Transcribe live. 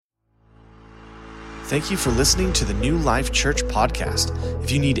Thank you for listening to the New Life Church podcast.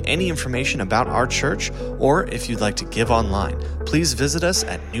 If you need any information about our church, or if you'd like to give online, please visit us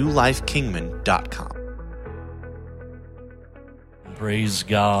at newlifekingman.com. Praise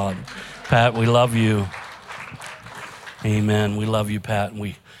God. Pat, we love you. Amen. We love you, Pat,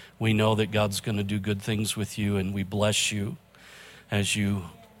 and we know that God's going to do good things with you, and we bless you as you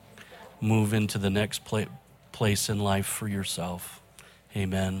move into the next place in life for yourself.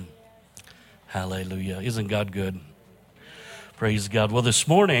 Amen. Hallelujah. Isn't God good? Praise God. Well, this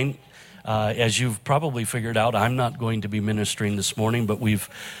morning, as you've probably figured out, I'm not going to be ministering this morning, but we've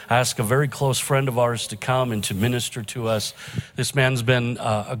asked a very close friend of ours to come and to minister to us. This man's been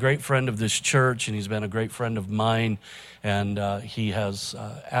a great friend of this church, and he's been a great friend of mine, and he has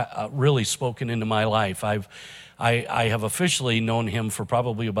really spoken into my life. I have officially known him for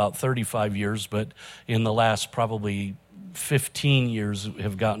probably about 35 years, but in the last probably 15 years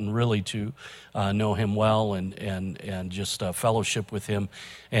have gotten really to know him well and just fellowship with him.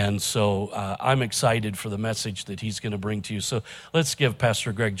 And so I'm excited for the message that he's going to bring to you. So let's give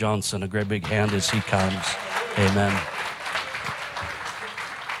Pastor Greg Johnson a great big hand as he comes. Amen.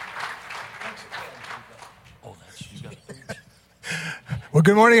 Oh, that's you got it. Well,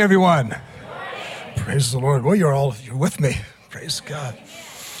 good morning, everyone. Praise the Lord. Well, you're with me. Praise God.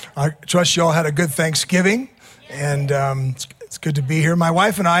 I trust you all had a good Thanksgiving. And it's good to be here. My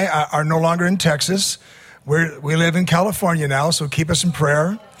wife and I are no longer in Texas. We live in California now, so keep us in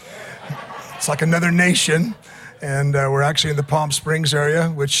prayer. It's like another nation. And we're actually in the Palm Springs area,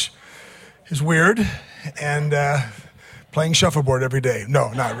 which is weird. And playing shuffleboard every day.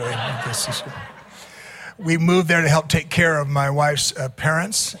 No, not really. We moved there to help take care of my wife's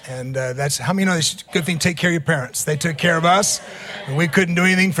parents, and that's how many know it's a good thing to take care of your parents. They took care of us, and we couldn't do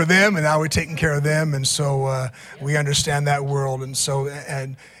anything for them, and now we're taking care of them, and so we understand that world. And so,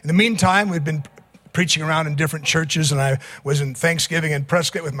 and in the meantime, we've been preaching around in different churches, and I was in Thanksgiving in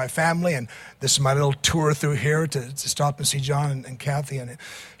Prescott with my family, and this is my little tour through here to stop and see John and Kathy and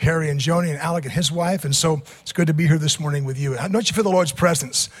Harry and Joni and Alec and his wife, and so it's good to be here this morning with you. Don't you feel the Lord's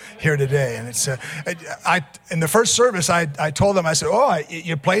presence here today? And it's in the first service, I told them, I said,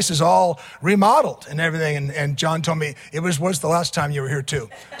 your place is all remodeled and everything, and John told me, it was the last time you were here too.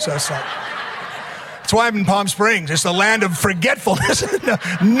 So it's like... That's why I'm in Palm Springs. It's the land of forgetfulness.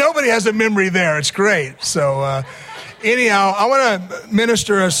 Nobody has a memory there. It's great. So anyhow, I want to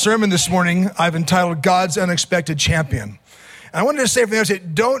minister a sermon this morning I've entitled God's Unexpected Champion. And I wanted to say from the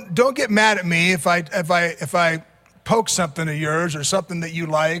outset, don't get mad at me if I poke something of yours or something that you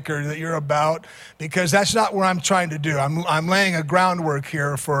like or that you're about, because that's not what I'm trying to do. I'm laying a groundwork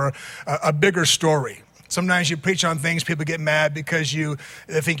here for a bigger story. Sometimes you preach on things, people get mad because they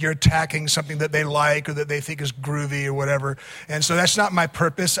think you're attacking something that they like or that they think is groovy or whatever. And so that's not my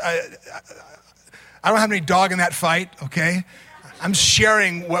purpose. I don't have any dog in that fight, okay? I'm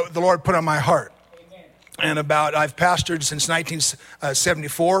sharing what the Lord put on my heart. And I've pastored since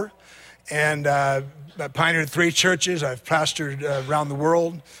 1974, and I pioneered 3 churches. I've pastored around the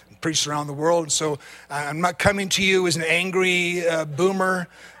world, preached around the world. And so I'm not coming to you as an angry boomer.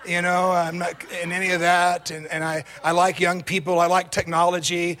 I'm not in any of that, and I like young people, I like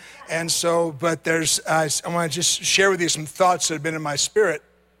technology, and so, but I want to just share with you some thoughts that have been in my spirit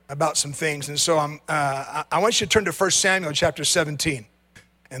about some things, and so I want you to turn to 1 Samuel chapter 17,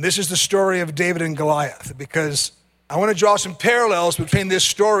 and this is the story of David and Goliath, because I want to draw some parallels between this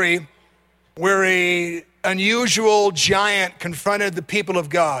story where an unusual giant confronted the people of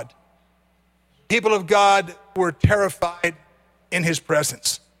God. People of God were terrified in his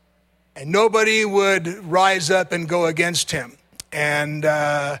presence. And nobody would rise up and go against him. And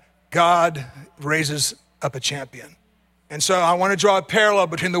God raises up a champion. And so I want to draw a parallel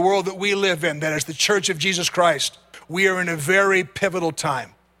between the world that we live in, that is the Church of Jesus Christ. We are in a very pivotal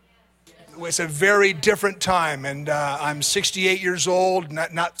time. It's a very different time. And I'm 68 years old.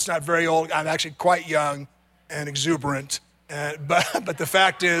 It's not very old. I'm actually quite young and exuberant. But the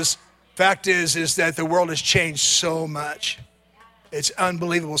fact is that the world has changed so much. It's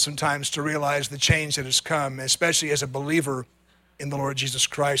unbelievable sometimes to realize the change that has come, especially as a believer in the Lord Jesus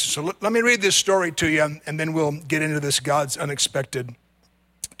Christ. So let me read this story to you, and then we'll get into this God's unexpected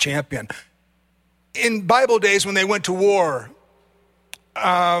champion. In Bible days, when they went to war,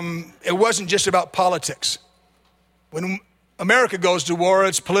 it wasn't just about politics. When America goes to war,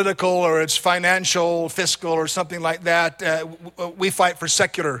 it's political or it's financial, fiscal, or something like that. We fight for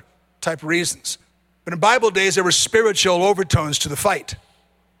secular type reasons. But in Bible days, there were spiritual overtones to the fight.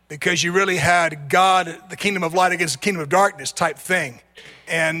 because you really had God, the kingdom of light against the kingdom of darkness type thing.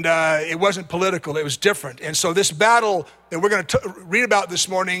 And it wasn't political, it was different. And so this battle that we're going to read about this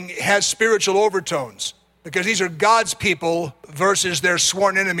morning has spiritual overtones, because these are God's people versus their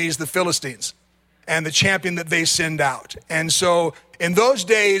sworn enemies, the Philistines, and the champion that they send out. And so in those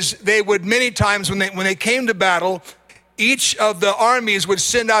days, they would many times when they came to battle, each of the armies would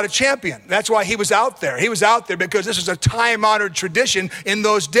send out a champion. That's why he was out there. He was out there because this is a time-honored tradition in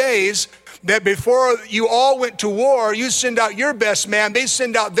those days, that before you all went to war, you send out your best man, they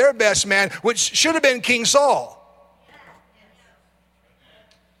send out their best man, which should have been King Saul.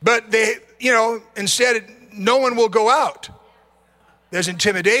 But they, instead, no one will go out. There's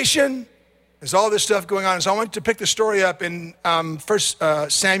intimidation. There's all this stuff going on. So I want to pick the story up in 1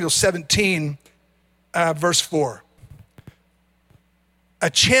 Samuel 17, verse 4. A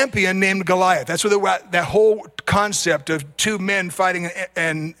champion named Goliath. That's where that whole concept of two men fighting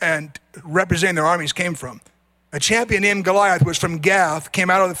and representing their armies came from. A champion named Goliath was from Gath, came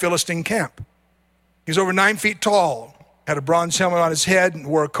out of the Philistine camp. He was over 9 feet tall, had a bronze helmet on his head, and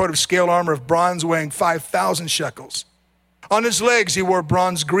wore a coat of scale armor of bronze weighing 5,000 shekels. On his legs, he wore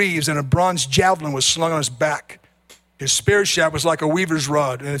bronze greaves, and a bronze javelin was slung on his back. His spear shaft was like a weaver's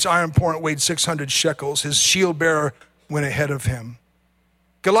rod, and its iron point weighed 600 shekels. His shield bearer went ahead of him.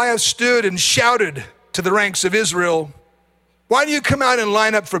 Goliath stood and shouted to the ranks of Israel, "Why do you come out and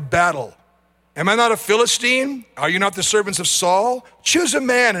line up for battle? Am I not a Philistine? Are you not the servants of Saul? Choose a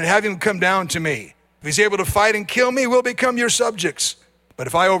man and have him come down to me. If he's able to fight and kill me, we'll become your subjects. But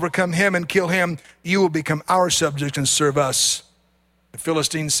if I overcome him and kill him, you will become our subjects and serve us." The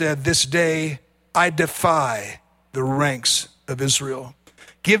Philistine said, "This day I defy the ranks of Israel.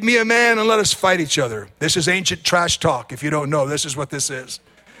 Give me a man and let us fight each other." This is ancient trash talk. If you don't know, this is what this is.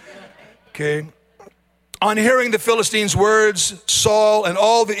 Okay. On hearing the Philistines' words, Saul and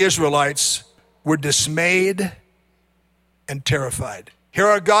all the Israelites were dismayed and terrified. Here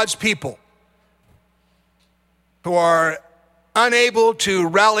are God's people who are unable to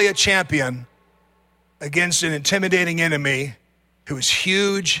rally a champion against an intimidating enemy who is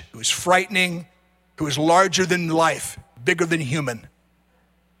huge, who is frightening, who is larger than life, bigger than human.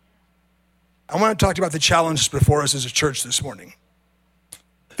 I want to talk about the challenges before us as a church this morning.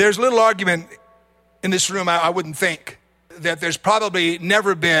 There's little argument in this room, I wouldn't think, that there's probably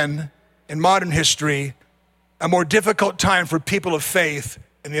never been in modern history a more difficult time for people of faith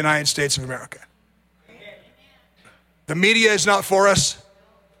in the United States of America. The media is not for us.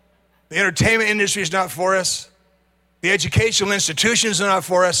 The entertainment industry is not for us. The educational institutions are not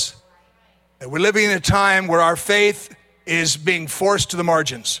for us. We're living in a time where our faith is being forced to the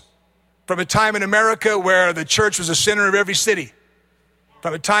margins. From a time in America where the church was the center of every city.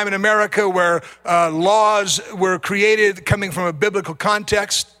 From a time in America where laws were created coming from a biblical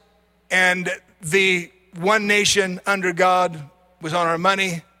context, and the one nation under God was on our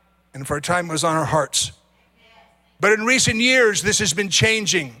money, and for a time it was on our hearts. But in recent years, this has been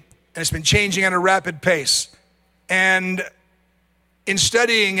changing, and it's been changing at a rapid pace. And in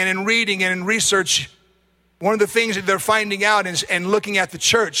studying and in reading and in research, one of the things that they're finding out is, and looking at the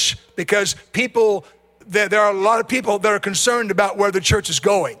church, because there are a lot of people that are concerned about where the church is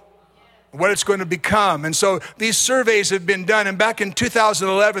going, what it's going to become. And so these surveys have been done. And back in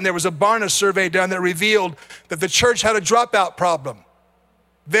 2011, there was a Barna survey done that revealed that the church had a dropout problem,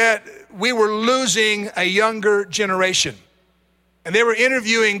 that we were losing a younger generation. And they were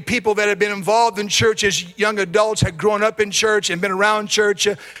interviewing people that had been involved in church as young adults, had grown up in church and been around church.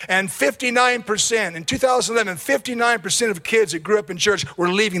 And 59%, in 2011, 59% of kids that grew up in church were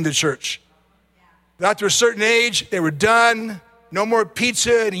leaving the church. After a certain age, they were done. No more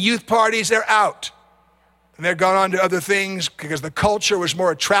pizza and youth parties, they're out. And they're gone on to other things because the culture was more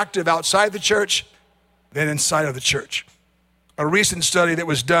attractive outside the church than inside of the church. A recent study that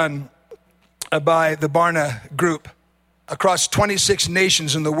was done by the Barna Group across 26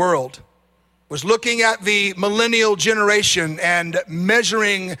 nations in the world was looking at the millennial generation and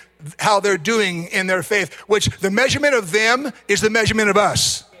measuring how they're doing in their faith, which the measurement of them is the measurement of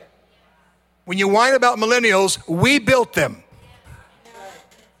us. When you whine about millennials, we built them.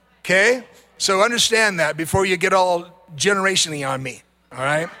 Okay? So understand that before you get all generationally on me. All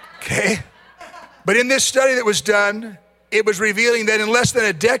right? Okay? But in this study that was done, it was revealing that in less than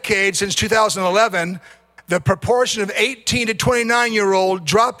a decade since 2011, the proportion of 18 to 29-year-old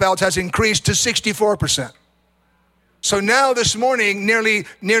dropouts has increased to 64%. So now this morning, nearly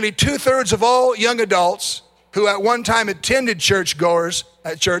 2/3 of all young adults who at one time attended churchgoers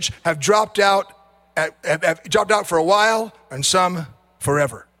at church have dropped out for a while, and some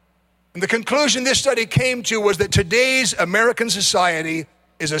forever. And the conclusion this study came to was that today's American society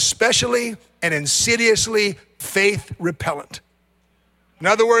is especially and insidiously faith repellent. In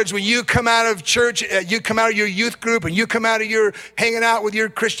other words, when you come out of church, you come out of your youth group and you come out of your hanging out with your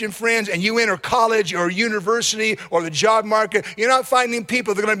Christian friends and you enter college or university or the job market, you're not finding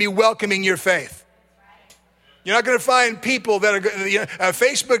people that are going to be welcoming your faith. You're not going to find people that are,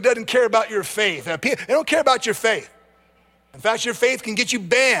 Facebook doesn't care about your faith. They don't care about your faith. In fact, your faith can get you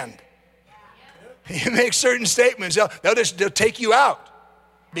banned. You make certain statements, they'll take you out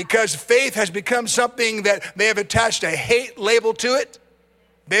because faith has become something that they have attached a hate label to it.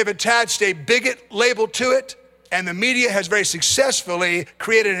 They've attached a bigot label to it, and the media has very successfully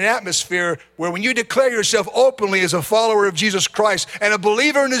created an atmosphere where when you declare yourself openly as a follower of Jesus Christ and a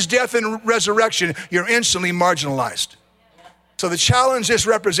believer in his death and resurrection, you're instantly marginalized. So the challenge this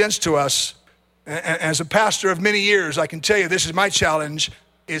represents to us, as a pastor of many years, I can tell you this is my challenge,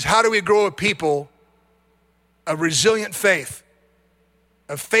 is how do we grow a people of resilient faith?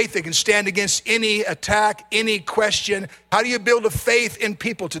 A faith that can stand against any attack, any question. How do you build a faith in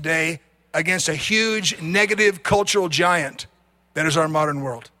people today against a huge negative cultural giant that is our modern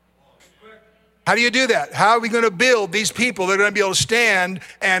world? How do you do that? How are we going to build these people that are going to be able to stand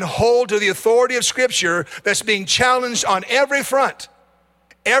and hold to the authority of Scripture that's being challenged on every front?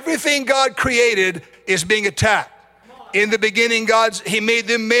 Everything God created is being attacked. In the beginning, he made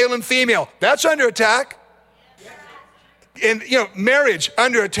them male and female. That's under attack. And marriage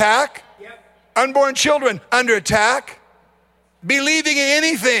under attack, unborn children under attack, believing in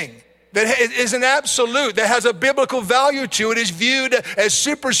anything that is an absolute, that has a biblical value to it, is viewed as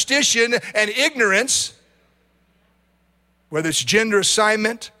superstition and ignorance, whether it's gender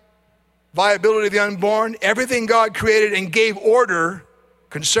assignment, viability of the unborn, everything God created and gave order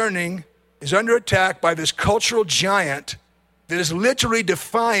concerning is under attack by this cultural giant that is literally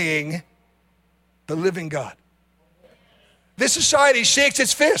defying the living God. This society shakes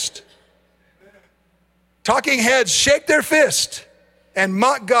its fist. Talking heads shake their fist and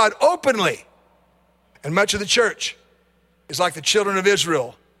mock God openly. And much of the church is like the children of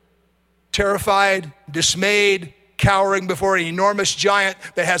Israel, terrified, dismayed, cowering before an enormous giant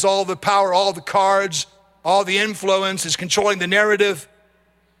that has all the power, all the cards, all the influence, is controlling the narrative,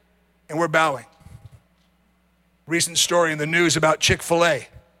 and we're bowing. Recent story in the news about Chick-fil-A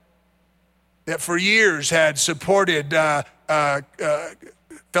that for years had supported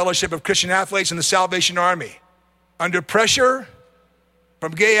Fellowship of Christian Athletes and the Salvation Army. Under pressure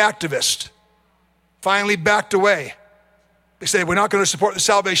from gay activists, finally backed away. They said, we're not going to support the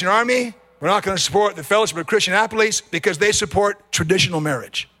Salvation Army. We're not going to support the Fellowship of Christian Athletes because they support traditional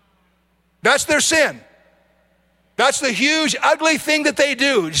marriage. That's their sin. That's the huge, ugly thing that they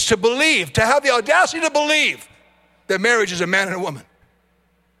do, is to believe, to have the audacity to believe that marriage is a man and a woman.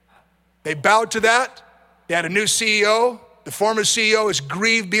 They bowed to that. They had a new CEO. The former CEO is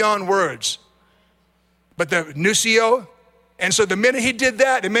grieved beyond words. But the new CEO, and so the minute he did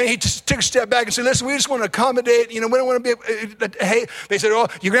that, the minute he just took a step back and said, listen, we just want to accommodate, we don't want to be, hey, they said, oh,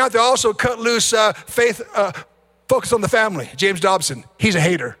 you're going to have to also cut loose faith, focus on the family. James Dobson, he's a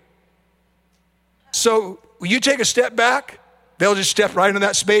hater. So when you take a step back, they'll just step right into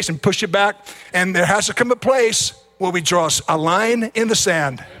that space and push it back. And there has to come a place where we draw a line in the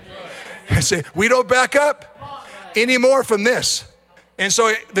sand and say, we don't back up anymore from this. And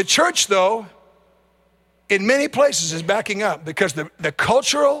so the church, though, in many places is backing up because the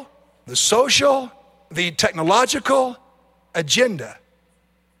cultural, the social, the technological agenda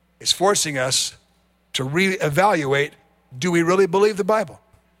is forcing us to reevaluate, do we really believe the Bible?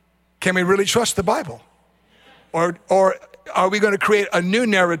 Can we really trust the Bible? Or are we going to create a new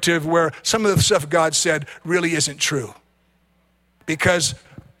narrative where some of the stuff God said really isn't true? Because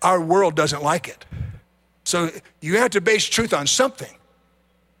our world doesn't like it. So you have to base truth on something.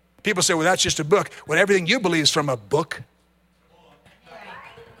 People say, well, that's just a book. Well, everything you believe is from a book.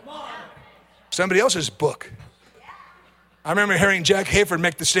 Somebody else's book. I remember hearing Jack Hayford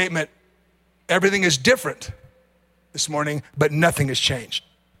make the statement, everything is different this morning, but nothing has changed.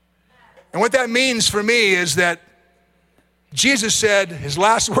 And what that means for me is that Jesus said his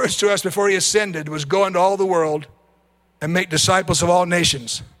last words to us before he ascended was go into all the world and make disciples of all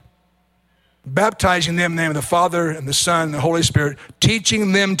nations, baptizing them in the name of the Father and the Son and the Holy Spirit,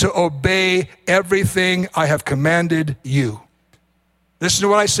 teaching them to obey everything I have commanded you. Listen to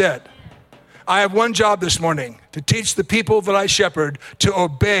what I said. I have one job this morning, to teach the people that I shepherd to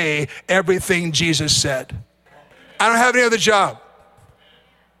obey everything Jesus said. I don't have any other job.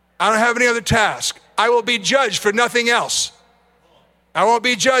 I don't have any other task. I will be judged for nothing else. I won't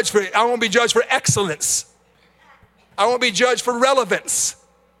be judged for excellence. I won't be judged for relevance.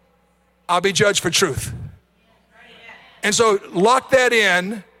 I'll be judged for truth. And so lock that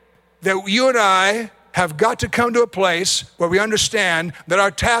in, that you and I have got to come to a place where we understand that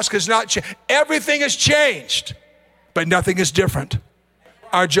our task is not changed. Everything has changed, but nothing is different.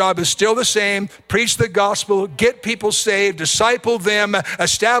 Our job is still the same. Preach the gospel, get people saved, disciple them,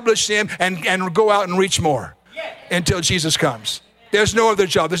 establish them, and go out and reach more until Jesus comes. There's no other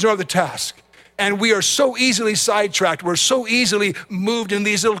job. There's no other task. And we are so easily sidetracked. We're so easily moved in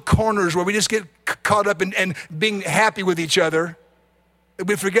these little corners where we just get caught up in being happy with each other that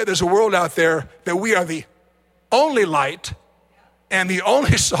we forget there's a world out there that we are the only light and the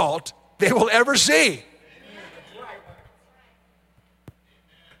only salt they will ever see.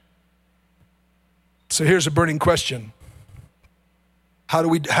 So here's a burning question. How do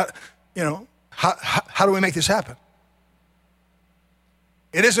we make this happen?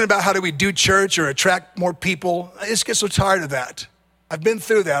 It isn't about how do we do church or attract more people. I just get so tired of that. I've been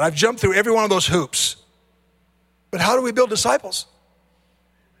through that. I've jumped through every one of those hoops. But how do we build disciples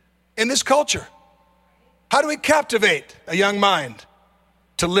in this culture? How do we captivate a young mind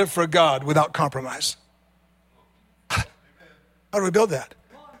to live for God without compromise? How do we build that?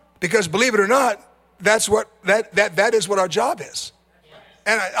 Because believe it or not, that is what our job is.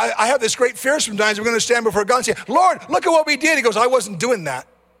 And I have this great fear sometimes. We're going to stand before God and say, Lord, look at what we did. He goes, I wasn't doing that.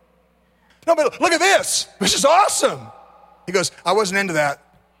 No, but look at this. This is awesome. He goes, I wasn't into that.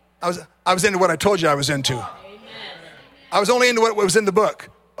 I was into what I told you I was into. I was only into what was in the book.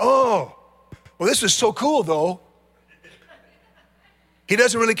 Oh, well, this is so cool, though. He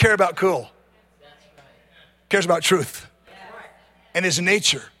doesn't really care about cool. He cares about truth and his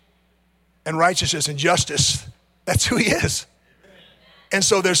nature and righteousness and justice. That's who he is. And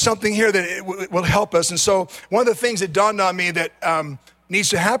so there's something here that it will help us. And so one of the things that dawned on me that needs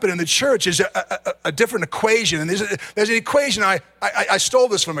to happen in the church is a different equation. And there's an equation, I stole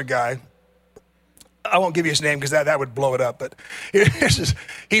this from a guy. I won't give you his name because that would blow it up. But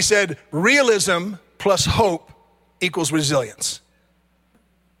he said, realism plus hope equals resilience.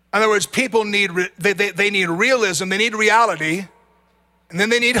 In other words, people need realism, they need reality, and then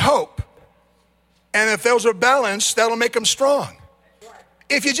they need hope. And if those are balanced, that'll make them strong.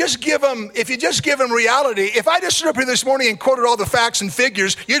 If you just give them reality, if I just stood up here this morning and quoted all the facts and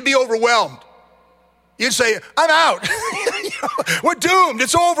figures, you'd be overwhelmed. You'd say, I'm out. We're doomed.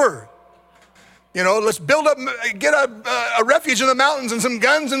 It's over. Let's build up, get a refuge in the mountains and some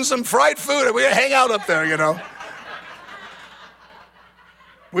guns and some fried food, and we hang out up there,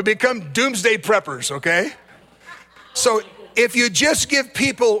 We become doomsday preppers, okay? So if you just give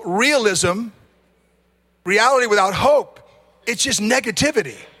people realism, reality without hope, it's just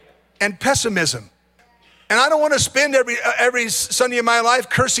negativity and pessimism. And I don't want to spend every Sunday of my life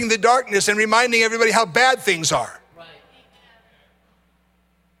cursing the darkness and reminding everybody how bad things are. Right.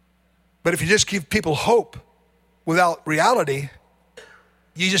 But if you just give people hope without reality,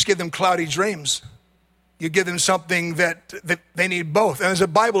 you just give them cloudy dreams. You give them something that they need both. And as the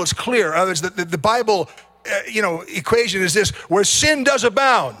Bible is clear, the Bible equation is this: where sin does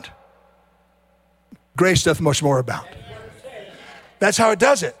abound, grace doth much more abound. That's how it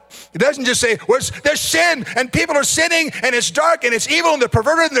does it. It doesn't just say, there's sin and people are sinning and it's dark and it's evil and they're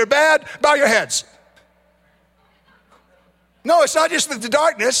perverted and they're bad. Bow your heads. No, it's not just the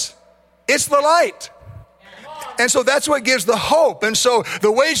darkness. It's the light. And so that's what gives the hope. And so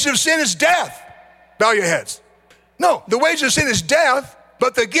the wages of sin is death. Bow your heads. No, the wages of sin is death,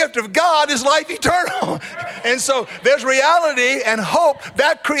 but the gift of God is life eternal. And so there's reality and hope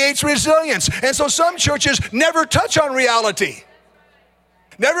that creates resilience. And so some churches never touch on reality.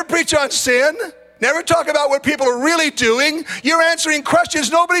 Never preach on sin. Never talk about what people are really doing. You're answering questions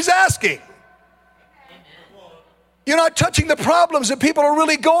nobody's asking. You're not touching the problems that people are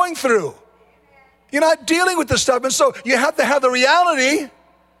really going through. You're not dealing with the stuff. And so you have to have the reality,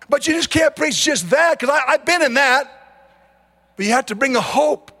 but you just can't preach just that, because I've been in that. But you have to bring a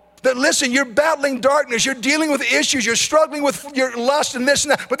hope that, listen, you're battling darkness. You're dealing with issues. You're struggling with your lust and this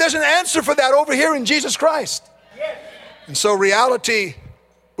and that. But there's an answer for that over here in Jesus Christ. And so reality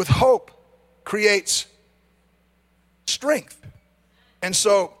with hope creates strength. And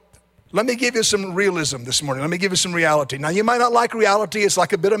so let me give you some realism this morning. Let me give you some reality. Now, you might not like reality. It's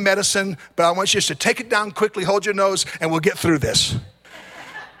like a bit of medicine, but I want you just to take it down quickly, hold your nose, and we'll get through this.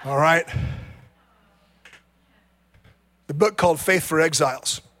 All right? The book called Faith for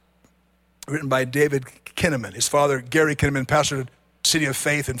Exiles, written by David Kinnaman. His father, Gary Kinnaman, pastored City of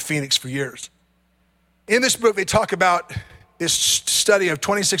Faith in Phoenix for years. In this book, they talk about this study of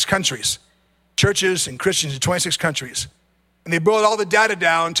 26 countries, churches and Christians in 26 countries. And they boiled all the data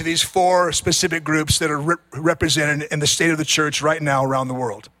down to these 4 specific groups that are represented in the state of the church right now around the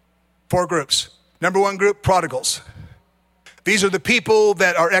world. 4 groups. Number 1 group, prodigals. These are the people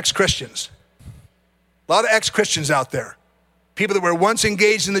that are ex-Christians. A lot of ex-Christians out there. People that were once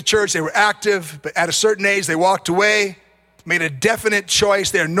engaged in the church, they were active, but at a certain age, they walked away, made a definite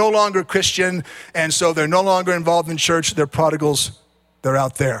choice. They're no longer Christian, and so they're no longer involved in church. They're prodigals. They're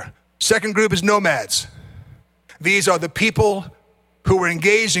out there. Second group is nomads. These are the people who were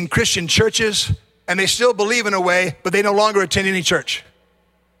engaged in Christian churches, and they still believe in a way, but they no longer attend any church.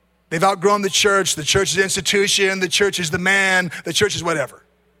 They've outgrown the church is the institution, the church is the man, the church is whatever.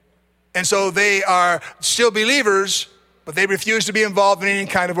 And so they are still believers, but they refuse to be involved in any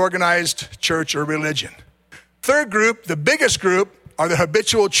kind of organized church or religion. Third group, the biggest group, are the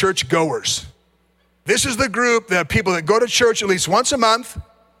habitual church goers. This is the group, the people that go to church at least once a month,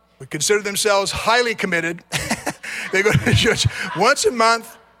 would consider themselves highly committed. They go to church once a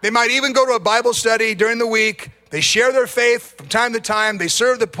month. They might even go to a Bible study during the week. They share their faith from time to time. They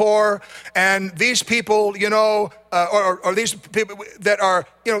serve the poor. And these people, or these people that are,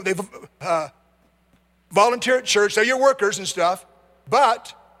 they volunteer at church. They're your workers and stuff.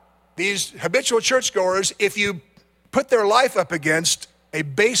 But these habitual churchgoers, if you put their life up against a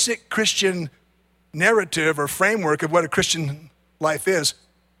basic Christian narrative or framework of what a Christian life is,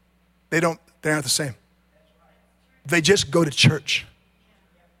 they aren't the same. They just go to church.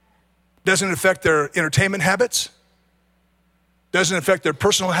 Doesn't affect their entertainment habits. Doesn't affect their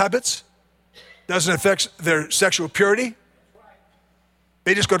personal habits. Doesn't affect their sexual purity.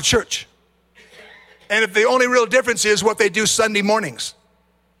 They just go to church. And if the only real difference is what they do Sunday mornings.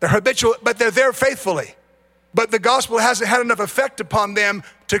 They're habitual, but they're there faithfully. But the gospel hasn't had enough effect upon them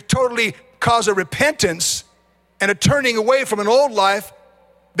to totally cause a repentance and a turning away from an old life.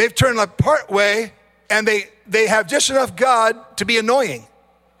 They've turned like part way, and they have just enough God to be annoying.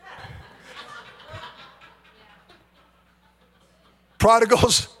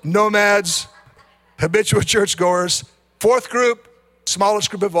 Prodigals, nomads, habitual churchgoers. Fourth group,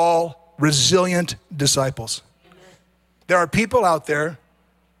 smallest group of all, resilient disciples. There are people out there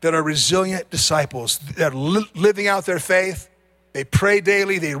that are resilient disciples that are living out their faith. They pray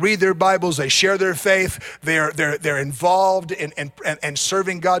daily. They read their Bibles. They share their faith. They're involved in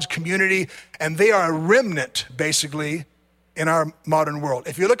serving God's community, and they are a remnant, basically, in our modern world.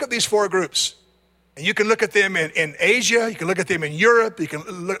 If you look at these four groups, and you can look at them in Asia, you can look at them in Europe, you can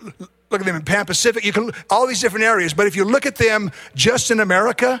look at them in Pan Pacific, you can all these different areas. But if you look at them just in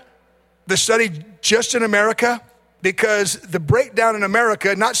America, the study just in America, because the breakdown in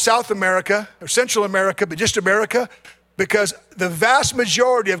America, not South America or Central America, but just America, because the vast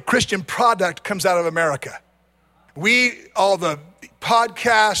majority of Christian product comes out of America. All the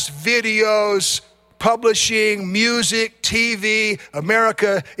podcasts, videos, publishing, music, TV,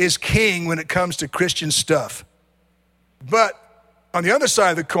 America is king when it comes to Christian stuff. But on the other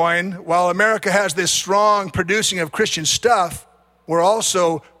side of the coin, while America has this strong producing of Christian stuff, we're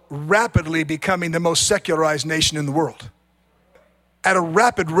also rapidly becoming the most secularized nation in the world. At a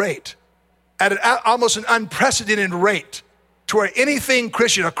rapid rate, at almost an unprecedented rate, to where anything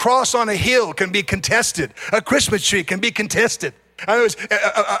Christian, a cross on a hill can be contested, a Christmas tree can be contested.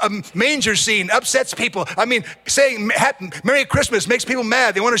 A manger scene upsets people. Saying Merry Christmas makes people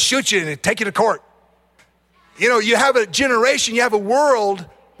mad. They want to shoot you and take you to court. You have a generation, you have a world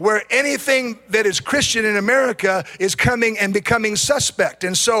where anything that is Christian in America is coming and becoming suspect.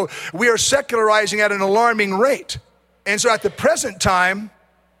 And so we are secularizing at an alarming rate. And so at the present time,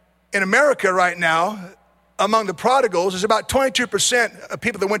 in America right now, among the prodigals, there's about 22% of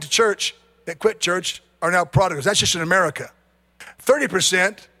people that went to church, that quit church, are now prodigals. That's just in America.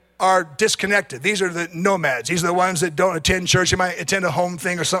 30% are disconnected. These are the nomads. These are the ones that don't attend church. They might attend a home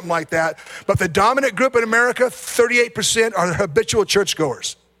thing or something like that. But the dominant group in America, 38%, are habitual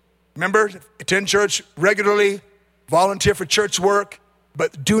churchgoers. Remember, attend church regularly, volunteer for church work,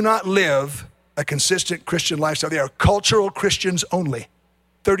 but do not live a consistent Christian lifestyle. They are cultural Christians only,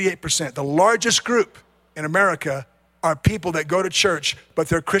 38%. The largest group in America are people that go to church, but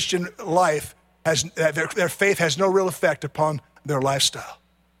their Christian life their faith has no real effect upon their lifestyle.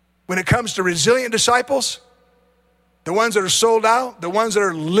 When it comes to resilient disciples, the ones that are sold out, the ones that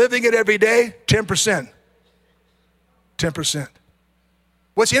are living it every day, 10%. 10%.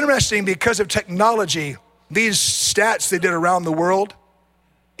 What's interesting, because of technology, these stats they did around the world,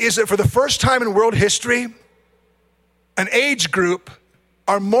 is that for the first time in world history, an age group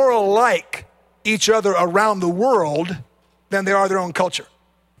are more alike each other around the world than they are their own culture.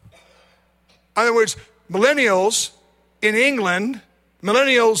 In other words, millennials in England,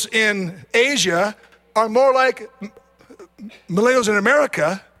 millennials in Asia are more like millennials in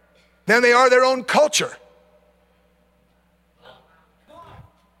America than they are their own culture.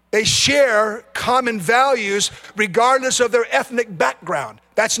 They share common values regardless of their ethnic background.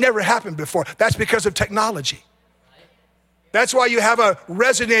 That's never happened before. That's because of technology. That's why you have a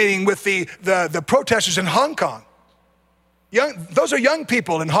resonating with the protesters in Hong Kong. Those are young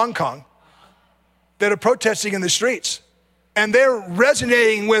people in Hong Kong that are protesting in the streets. And they're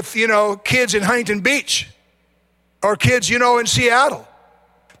resonating with, kids in Huntington Beach or kids, in Seattle.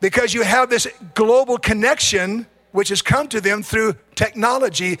 Because you have this global connection which has come to them through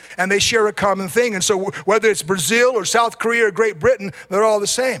technology, and they share a common thing. And so whether it's Brazil or South Korea or Great Britain, they're all the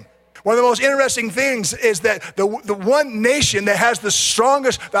same. One of the most interesting things is that the one nation that has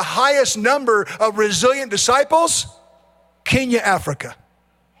the highest number of resilient disciples, Kenya, Africa.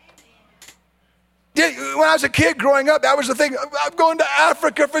 When I was a kid growing up, that was the thing. I'm going to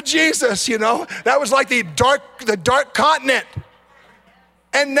Africa for Jesus, That was like the dark continent.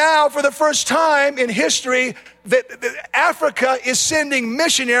 And now, for the first time in history, that Africa is sending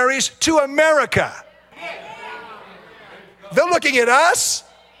missionaries to America. They're looking at us,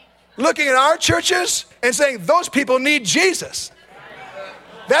 looking at our churches, and saying, those people need Jesus.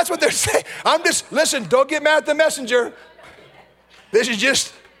 That's what they're saying. Listen, don't get mad at the messenger. This is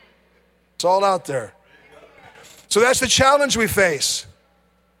it's all out there. So that's the challenge we face.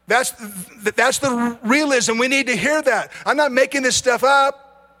 That's the realism. We need to hear that. I'm not making this stuff up.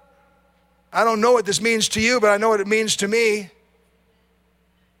 I don't know what this means to you, but I know what it means to me.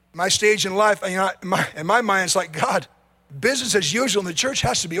 My stage in life, in my mind, it's like, God, business as usual in the church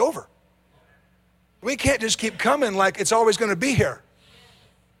has to be over. We can't just keep coming like it's always going to be here.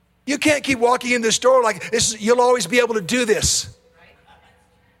 You can't keep walking in this door like you'll always be able to do this.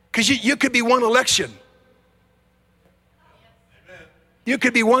 Because you could be one election. You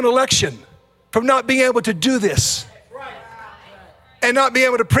could be one election from not being able to do this and not being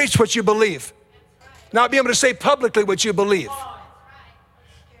able to preach what you believe, not being able to say publicly what you believe.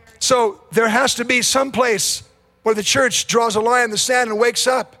 So there has to be some place where the church draws a line in the sand and wakes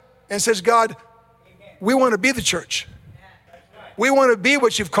up and says, God, we want to be the church. We want to be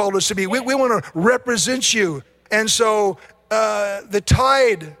what you've called us to be. We want to represent you. And so the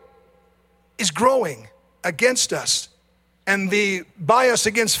tide is growing against us. And the bias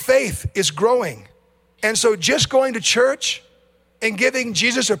against faith is growing. And so just going to church and giving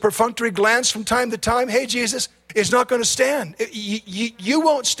Jesus a perfunctory glance from time to time, hey, Jesus, is not going to stand. You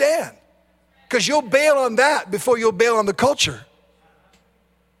won't stand because you'll bail on that before you'll bail on the culture.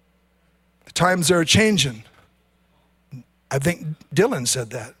 The times are changing. I think Dylan said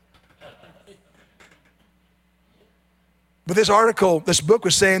that. But this book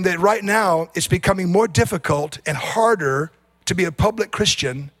was saying that right now it's becoming more difficult and harder to be a public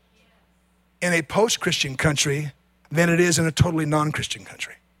Christian in a post-Christian country than it is in a totally non-Christian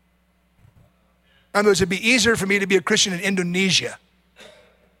country. In other words, it'd be easier for me to be a Christian in Indonesia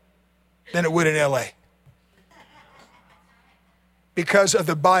than it would in LA. Because of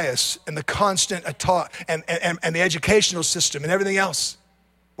the bias and the constant and the educational system and everything else,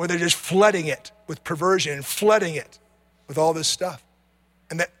 where they're just flooding it with perversion and flooding it with all this stuff.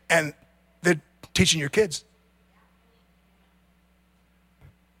 And they're teaching your kids.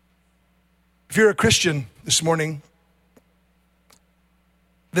 If you're a Christian this morning,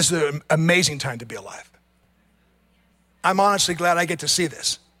 this is an amazing time to be alive. I'm honestly glad I get to see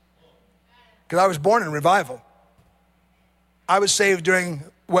this. Because I was born in revival. I was saved during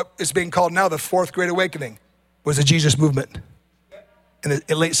what is being called now the Fourth Great Awakening, was the Jesus movement in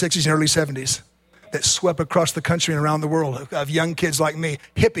the late 60s and early 70s that swept across the country and around the world of young kids like me,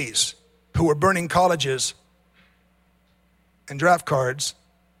 hippies who were burning colleges and draft cards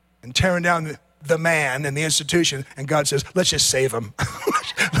and tearing down the man and the institution. And God says, let's just save them.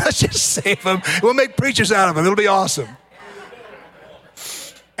 Let's just save them. We'll make preachers out of them. It'll be awesome.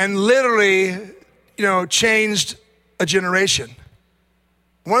 And literally, changed a generation.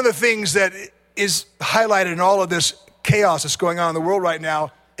 One of the things that is highlighted in all of this chaos that's going on in the world right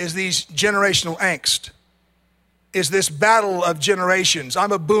now is these generational angst, is this battle of generations.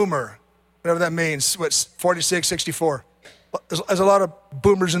 I'm a boomer, whatever that means, 46, 64. There's a lot of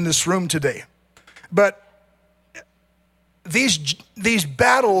boomers in this room today. But these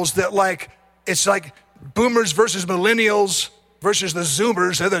battles that it's like boomers versus millennials versus the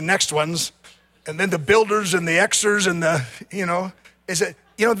Zoomers, they're the next ones. And then the builders and the Xers and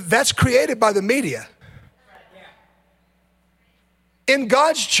that's created by the media. In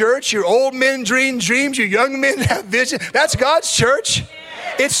God's church, your old men dream dreams, your young men have vision. That's God's church.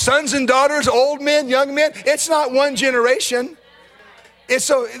 It's sons and daughters, old men, young men. It's not one generation. It's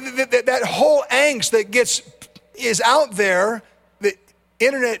so that whole angst that is out there, the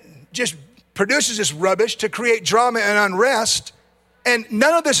internet just produces this rubbish to create drama and unrest. And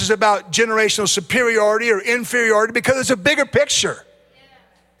none of this is about generational superiority or inferiority because it's a bigger picture.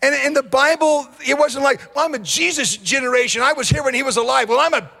 And in the Bible, it wasn't like, well, I'm a Jesus generation. I was here when he was alive. Well,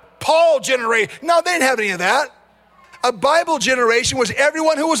 I'm a Paul generation. No, they didn't have any of that. A Bible generation was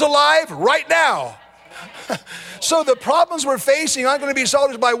everyone who was alive right now. So the problems we're facing aren't going to be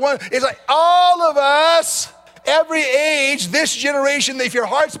solved by one. It's like all of us, every age, this generation, if your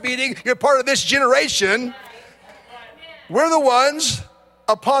heart's beating, you're part of this generation. We're the ones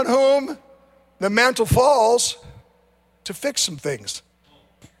upon whom the mantle falls to fix some things.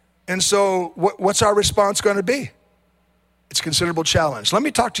 And so what's our response going to be? It's a considerable challenge. Let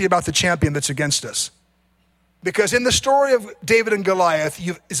me talk to you about the champion that's against us. Because in the story of David and Goliath,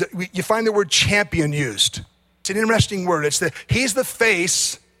 you find the word champion used. It's an interesting word. He's the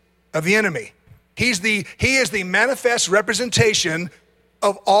face of the enemy. He is the manifest representation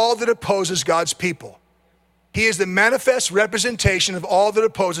of all that opposes God's people. He is the manifest representation of all that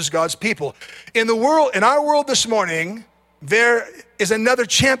opposes God's people. In our world this morning, there is another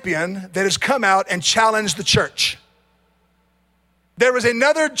champion that has come out and challenged the church. There is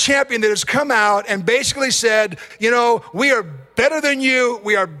another champion that has come out and basically said, we are better than you.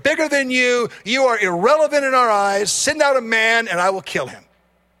 We are bigger than you. You are irrelevant in our eyes. Send out a man and I will kill him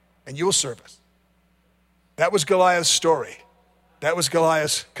and you will serve us. That was Goliath's story. That was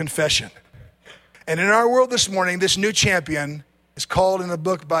Goliath's confession. And in our world this morning, this new champion is called in a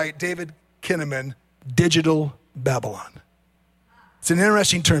book by David Kinnaman, Digital Babylon. It's an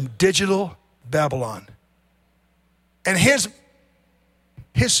interesting term, Digital Babylon. And his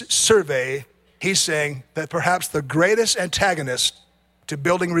survey, he's saying that perhaps the greatest antagonist to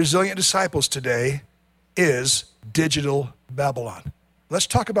building resilient disciples today is digital Babylon. Let's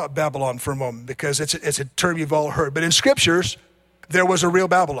talk about Babylon for a moment because it's a term you've all heard. But in scriptures, there was a real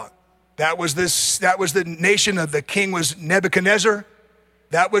Babylon. That was the nation of the king was Nebuchadnezzar.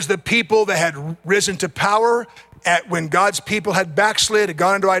 That was the people that had risen to power. When God's people had backslid, had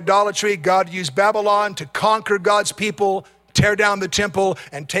gone into idolatry, God used Babylon to conquer God's people, tear down the temple,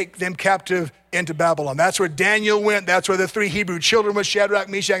 and take them captive into Babylon. That's where Daniel went. That's where the 3 Hebrew children with Shadrach,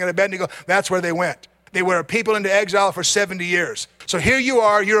 Meshach, and Abednego. That's where they went. They were a people into exile for 70 years. So here you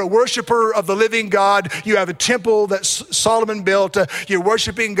are, you're a worshiper of the living God. You have a temple that Solomon built. You're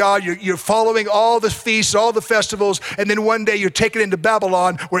worshiping God. You're following all the feasts, all the festivals. And then one day you're taken into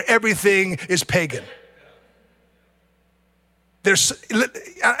Babylon where everything is pagan. And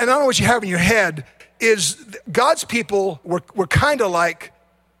I don't know what you have in your head is God's people were kind of like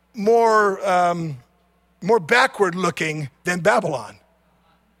more backward looking than Babylon.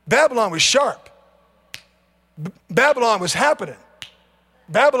 Babylon was sharp. Babylon was happening.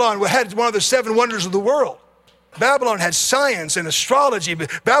 Babylon had one of the 7 wonders of the world. Babylon had science and astrology.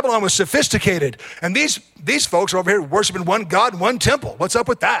 Babylon was sophisticated. And these folks are over here worshiping one God, one temple. What's up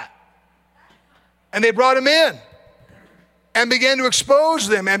with that? And they brought him in and began to expose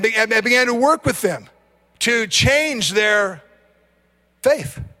them and began to work with them to change their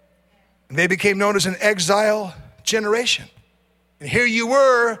faith. And they became known as an exile generation. And here you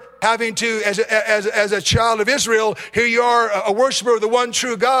were having to, as a child of Israel, here you are a worshiper of the one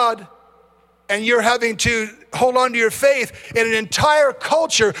true God, and you're having to hold on to your faith in an entire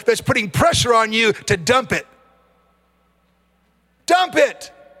culture that's putting pressure on you to dump it. Dump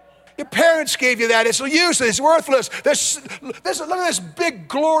it. Your parents gave you that. It's useless. It's worthless. Look at this big,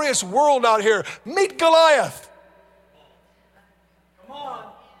 glorious world out here. Meet Goliath. Come on.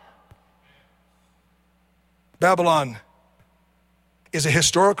 Babylon is a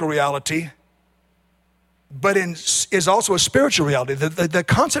historical reality, but is also a spiritual reality. The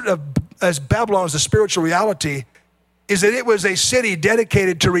concept of as Babylon is a spiritual reality is that it was a city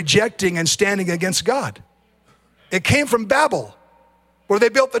dedicated to rejecting and standing against God. It came from Babel, where they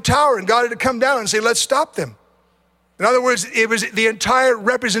built the tower and God had to come down and say, let's stop them. In other words, it was the entire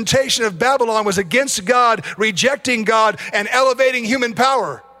representation of Babylon was against God, rejecting God, and elevating human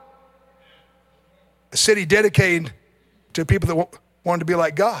power. A city dedicated to people that wanted to be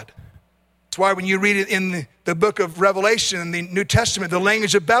like God. That's why when you read it in the book of Revelation in the New Testament, the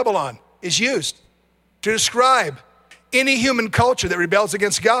language of Babylon is used to describe any human culture that rebels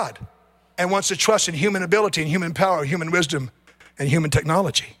against God and wants to trust in human ability and human power, human wisdom, and human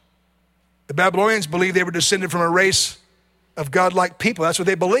technology. The Babylonians believed they were descended from a race of godlike people. That's what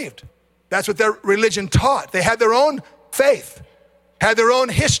they believed. That's what their religion taught. They had their own faith, had their own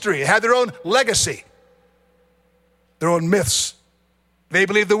history, had their own legacy, their own myths. They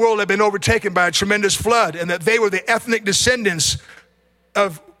believed the world had been overtaken by a tremendous flood and that they were the ethnic descendants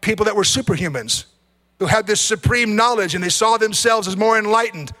of people that were superhumans who had this supreme knowledge, and they saw themselves as more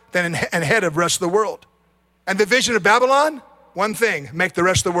enlightened than and ahead of the rest of the world. And the vision of Babylon one thing, make the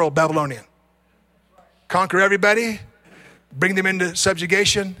rest of the world Babylonian. Conquer everybody, bring them into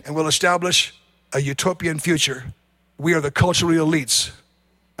subjugation, and we'll establish a utopian future. We are the cultural elites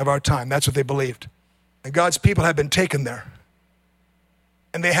of our time. That's what they believed. And God's people have been taken there.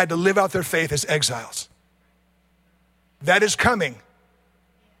 And they had to live out their faith as exiles. That is coming.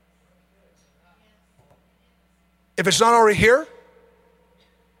 If it's not already here,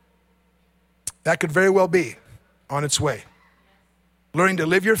 that could very well be on its way. Learning to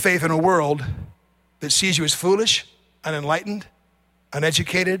live your faith in a world that sees you as foolish, unenlightened,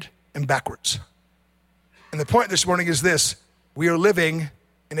 uneducated, and backwards. And the point this morning is this: we are living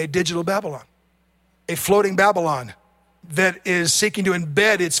in a digital Babylon, a floating Babylon that is seeking to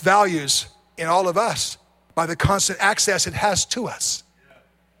embed its values in all of us by the constant access it has to us.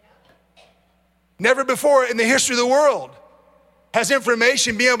 Never before in the history of the world has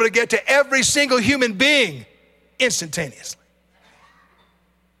information been able to get to every single human being instantaneously.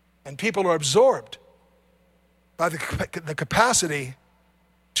 And people are absorbed by the capacity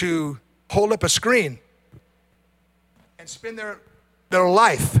to hold up a screen and spend their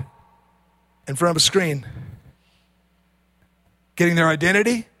life in front of a screen, getting their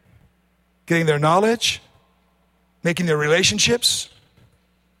identity, getting their knowledge, making their relationships.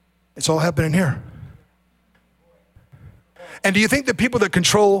 It's all happening here. And do you think the people that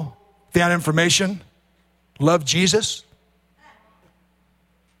control that information love Jesus? Is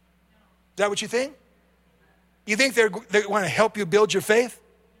that what you think? You think they want to help you build your faith?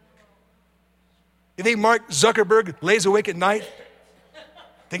 You think Mark Zuckerberg lays awake at night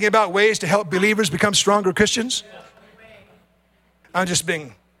thinking about ways to help believers become stronger Christians? I'm just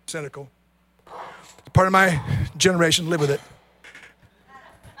being cynical. Part of my generation, live with it.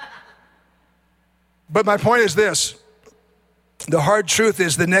 But my point is this: the hard truth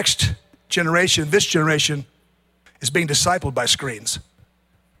is the next generation, this generation, is being discipled by screens.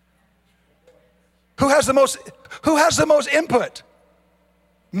 Who has the most input?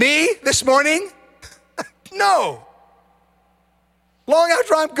 Me this morning? No. Long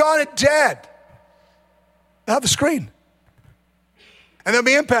after I'm gone and dead, they'll have the screen. And there'll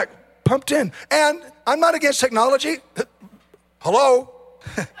be impact pumped in. And I'm not against technology. Hello?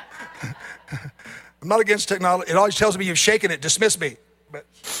 I'm not against technology. It always tells me you've shaken it, dismiss me. But,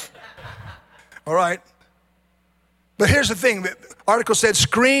 all right. But here's the thing. The article said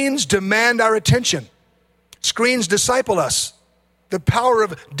screens demand our attention. Screens disciple us. The power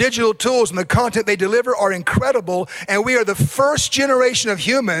of digital tools and the content they deliver are incredible, and we are the first generation of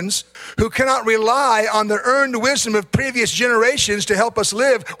humans who cannot rely on the earned wisdom of previous generations to help us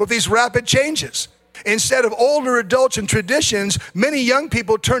live with these rapid changes. Instead of older adults and traditions, many young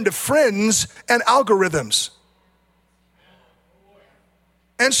people turn to friends and algorithms.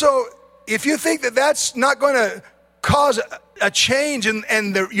 And so if you think that that's not going to cause a change in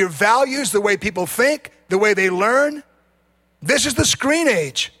your values, the way people think, the way they learn, this is the screen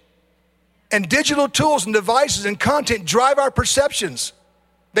age. And digital tools and devices and content drive our perceptions.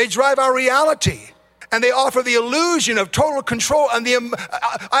 They drive our reality. And they offer the illusion of total control and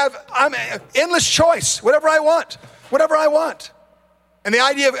I'm endless choice, whatever I want. And the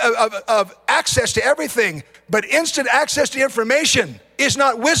idea of access to everything, but instant access to information is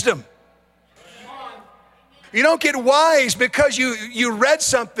not wisdom. You don't get wise because you read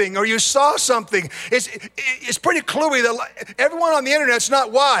something or you saw something. It's pretty cluey that everyone on the internet's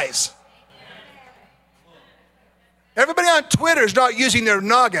not wise. Everybody on Twitter is not using their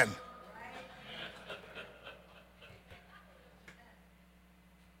noggin.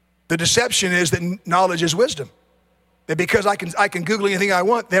 The deception is that knowledge is wisdom. That because I can Google anything I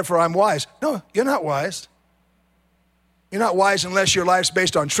want, therefore I'm wise. No, you're not wise. You're not wise unless your life's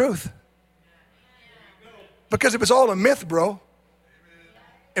based on truth. Because if it's all a myth, bro,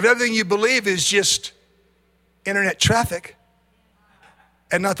 if everything you believe is just internet traffic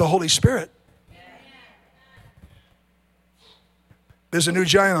and not the Holy Spirit, there's a new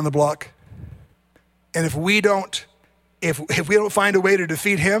giant on the block. And if we don't find a way to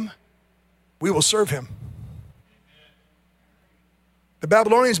defeat him, we will serve him. The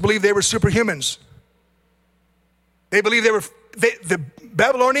Babylonians believed they were superhumans. They believed the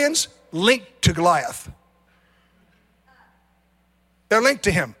Babylonians linked to Goliath. They're linked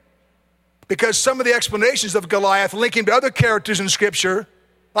to him because some of the explanations of Goliath link him to other characters in Scripture,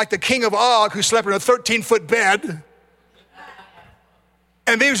 like the king of Og who slept in a 13-foot bed.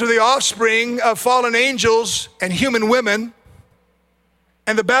 And these were the offspring of fallen angels and human women.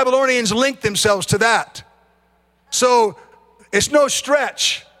 And the Babylonians linked themselves to that. So it's no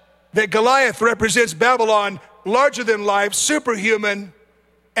stretch that Goliath represents Babylon, larger than life, superhuman,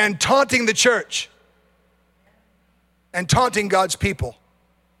 and taunting the church. and taunting God's people.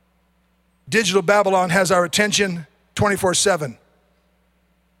 Digital Babylon has our attention 24/7.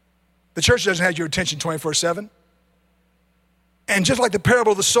 The church doesn't have your attention 24/7. And just like the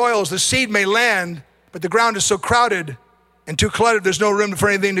parable of the soils, the seed may land, but the ground is so crowded and too cluttered, there's no room for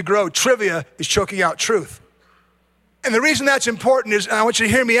anything to grow. Trivia is choking out truth. And the reason that's important is, and I want you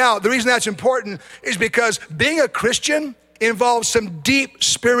to hear me out, the reason that's important is because being a Christian involves some deep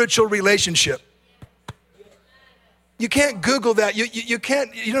spiritual relationship. You can't Google that. You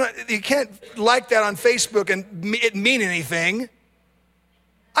can't like that on Facebook and it mean anything.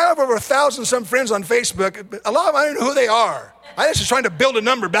 I have over 1,000 some friends on Facebook. But a lot of them, I don't know who they are. I was just trying to build a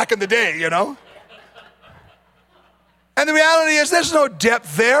number back in the day, you know. And the reality is there's no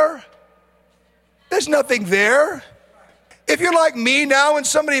depth there. There's nothing there. If you're like me now and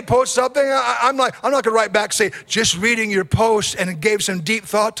somebody posts something, I'm not going to write back and say, just reading your post and it gave some deep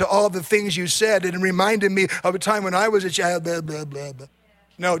thought to all the things you said and it reminded me of a time when I was a child, blah, blah, blah, blah.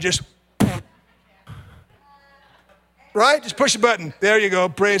 No, just, right? Just push a button. There you go.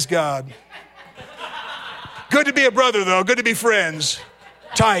 Praise God. Good to be a brother, though. Good to be friends.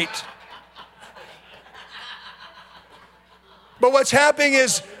 Tight. But what's happening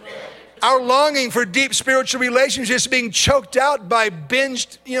is our longing for deep spiritual relationships is being choked out by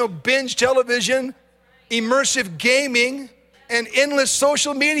binge television, immersive gaming, and endless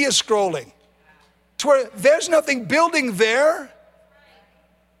social media scrolling. To where there's nothing building there.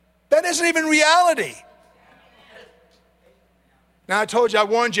 That isn't even reality. Now I told you, I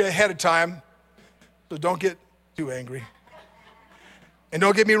warned you ahead of time, so don't get too angry. And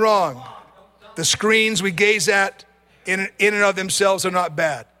don't get me wrong, the screens we gaze at in and of themselves are not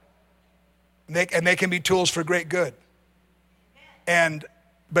bad. And they can be tools for great good.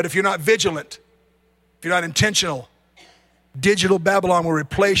 But if you're not vigilant, if you're not intentional, digital Babylon will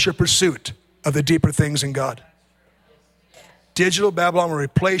replace your pursuit of the deeper things in God. Digital Babylon will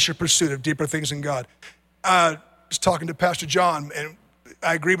replace your pursuit of deeper things in God. I was talking to Pastor John, and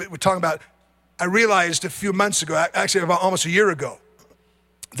I agree with talking about, I realized a few months ago, actually about almost a year ago,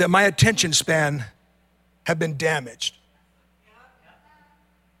 that my attention span had been damaged.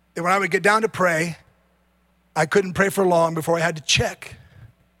 That when I would get down to pray, I couldn't pray for long before I had to check.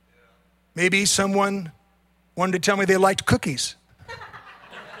 Maybe someone wanted to tell me they liked cookies.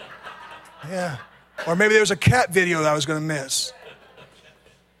 Yeah. Or maybe there was a cat video that I was going to miss.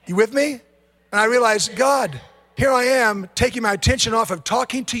 You with me? And I realized, God, here I am taking my attention off of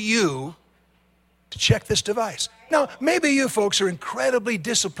talking to you to check this device. Now, maybe you folks are incredibly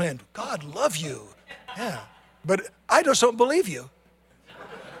disciplined. God love you. Yeah. But I just don't believe you.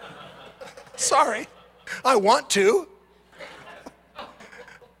 Sorry. I want to.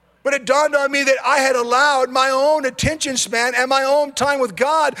 But it dawned on me that I had allowed my own attention span and my own time with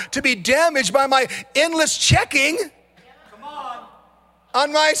God to be damaged by my endless checking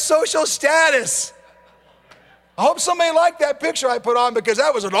on my social status. I hope somebody liked that picture I put on because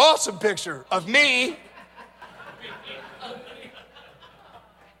that was an awesome picture of me.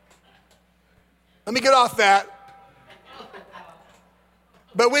 Let me get off that.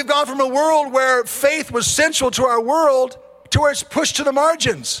 But we've gone from a world where faith was central to our world to where it's pushed to the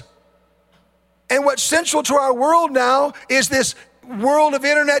margins. And what's central to our world now is this world of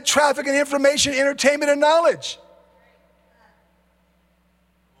internet traffic and information, entertainment, and knowledge.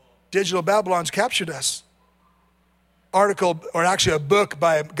 Digital Babylon's captured us. Article, or actually a book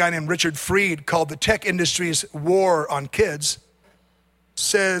by a guy named Richard Fried called The Tech Industry's War on Kids,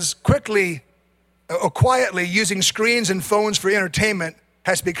 says quietly using screens and phones for entertainment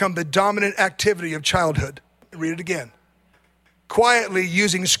has become the dominant activity of childhood. Read it again. Quietly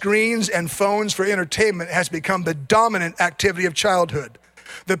using screens and phones for entertainment has become the dominant activity of childhood.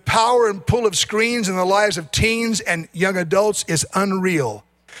 The power and pull of screens in the lives of teens and young adults is unreal.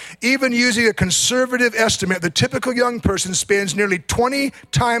 Even using a conservative estimate, the typical young person spends nearly 20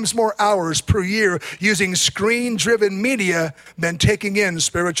 times more hours per year using screen-driven media than taking in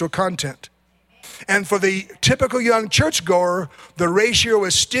spiritual content. And for the typical young churchgoer, the ratio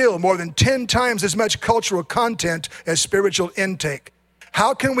is still more than 10 times as much cultural content as spiritual intake.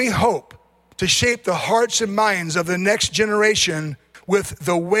 How can we hope to shape the hearts and minds of the next generation with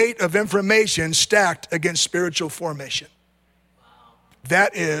the weight of information stacked against spiritual formation?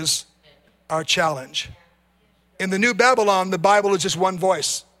 That is our challenge. In the New Babylon, the Bible is just one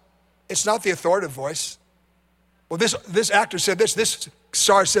voice. It's not the authoritative voice. Well, this actor said this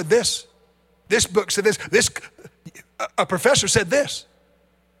star said this. This book said this, a professor said this.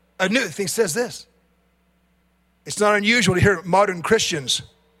 A new thing says this. It's not unusual to hear modern Christians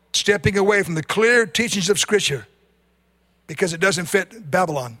stepping away from the clear teachings of Scripture because it doesn't fit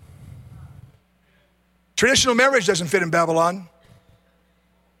Babylon. Traditional marriage doesn't fit in Babylon.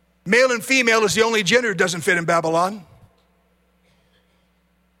 Male and female is the only gender that doesn't fit in Babylon.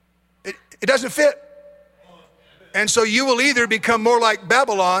 It doesn't fit. And so you will either become more like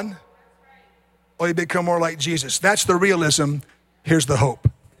Babylon or you become more like Jesus. That's the realism. Here's the hope.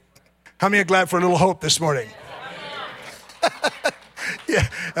 How many are glad for a little hope this morning? Yeah,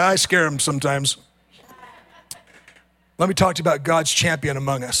 I scare them sometimes. Let me talk to you about God's champion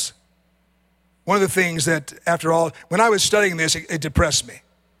among us. One of the things that, after all, when I was studying this, it depressed me.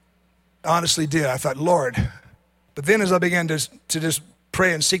 I honestly did. I thought, Lord. But then as I began to just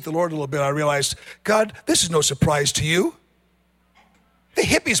pray and seek the Lord a little bit, I realized, God, this is no surprise to you. The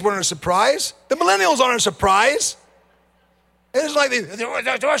hippies weren't a surprise. The millennials aren't a surprise. It's like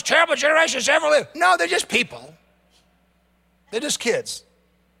the most terrible generations ever lived. No, they're just people. They're just kids.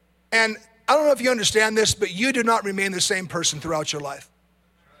 And I don't know if you understand this, but you do not remain the same person throughout your life.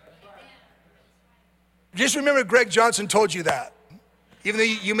 Just remember Greg Johnson told you that. Even though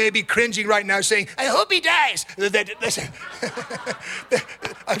you may be cringing right now saying, I hope he dies. Listen,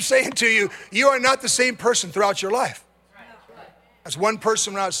 I'm saying to you, you are not the same person throughout your life. As one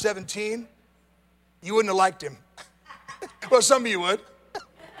person when I was 17, you wouldn't have liked him. Well, some of you would.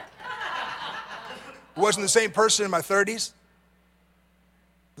 Wasn't the same person in my 30s,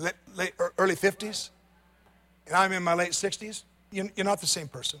 early 50s, and I'm in my late 60s. You're not the same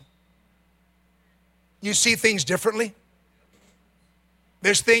person. You see things differently.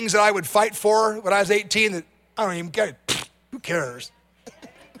 There's things that I would fight for when I was 18 that I don't even care. Who cares?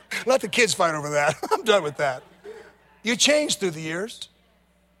 Let the kids fight over that. I'm done with that. You change through the years.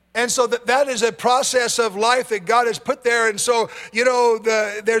 And so that is a process of life that God has put there. And so, you know,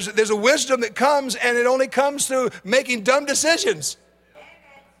 there's a wisdom that comes, and it only comes through making dumb decisions,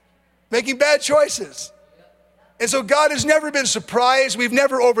 making bad choices. And so God has never been surprised. We've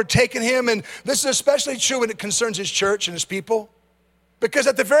never overtaken him. And this is especially true when it concerns his church and his people. Because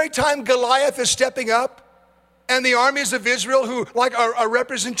at the very time Goliath is stepping up, and the armies of Israel, who like a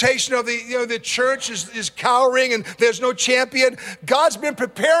representation of the church is cowering and there's no champion, God's been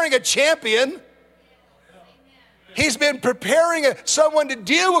preparing a champion. He's been preparing someone to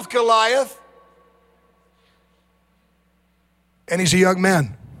deal with Goliath. And he's a young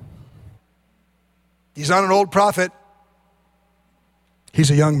man. He's not an old prophet. He's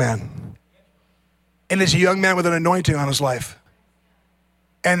a young man. And he's a young man with an anointing on his life.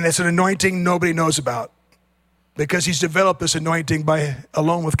 And it's an anointing nobody knows about, because he's developed this anointing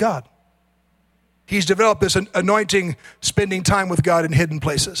alone with God. He's developed this anointing spending time with God in hidden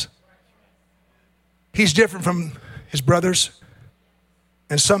places. He's different from his brothers.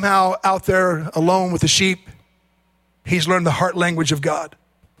 And somehow out there alone with the sheep, he's learned the heart language of God.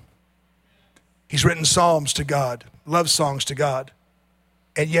 He's written psalms to God, love songs to God.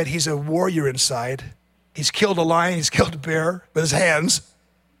 And yet he's a warrior inside. He's killed a lion, he's killed a bear with his hands,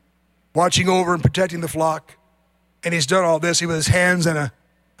 watching over and protecting the flock. And he's done all this with his hands and a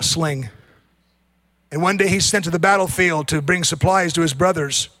sling. And one day he's sent to the battlefield to bring supplies to his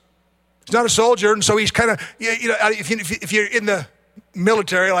brothers. He's not a soldier, and so he's kind of, if you're in the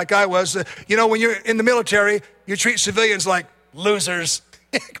military like I was, when you're in the military, you treat civilians like losers.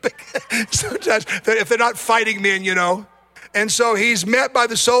 Sometimes, if they're not fighting men, And so he's met by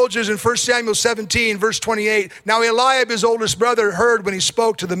the soldiers in 1 Samuel 17, verse 28. Now Eliab, his oldest brother, heard when he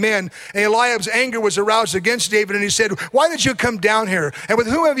spoke to the men. And Eliab's anger was aroused against David, and he said, why did you come down here? And with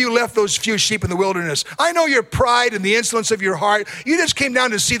whom have you left those few sheep in the wilderness? I know your pride and the insolence of your heart. You just came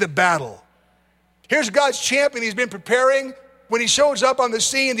down to see the battle. Here's God's champion. He's been preparing. When he shows up on the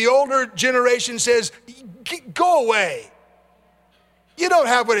scene, the older generation says, go away. You don't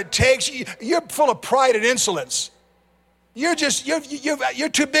have what it takes. You're full of pride and insolence. You're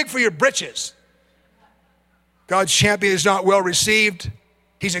too big for your britches. God's champion is not well received.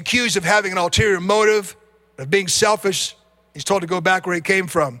 He's accused of having an ulterior motive, of being selfish. He's told to go back where he came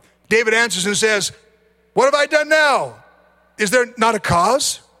from. David answers and says, what have I done now? Is there not a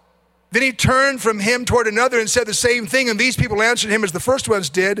cause? Then he turned from him toward another and said the same thing, and these people answered him as the first ones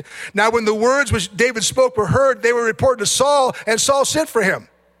did. Now when the words which David spoke were heard, they were reported to Saul, and Saul sent for him.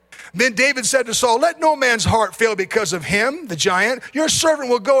 Then David said to Saul, let no man's heart fail because of him, the giant. Your servant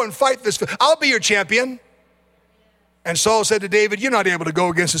will go and fight this. I'll be your champion. And Saul said to David, you're not able to go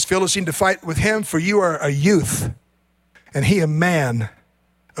against this Philistine to fight with him, for you are a youth, and he a man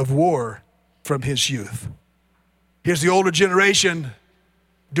of war from his youth. Here's the older generation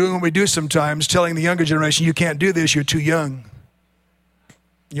doing what we do sometimes, telling the younger generation, you can't do this, you're too young.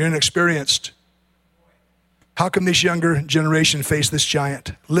 You're inexperienced. How come this younger generation face this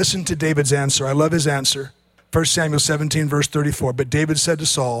giant? Listen to David's answer. I love his answer. 1 Samuel 17, verse 34. But David said to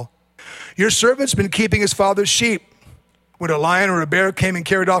Saul, Your servant's been keeping his father's sheep. When a lion or a bear came and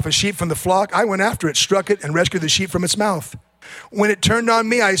carried off a sheep from the flock, I went after it, struck it, and rescued the sheep from its mouth. When it turned on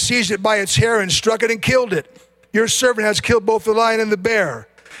me, I seized it by its hair and struck it and killed it. Your servant has killed both the lion and the bear.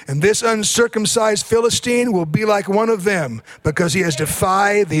 And this uncircumcised Philistine will be like one of them because he has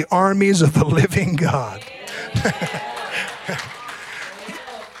defied the armies of the living God.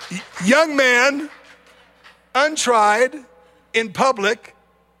 Young man, untried in public,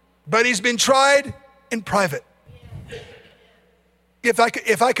 but he's been tried in private. If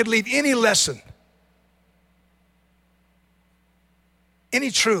I could leave any lesson,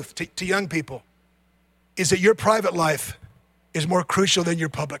 any truth to young people, is that your private life is more crucial than your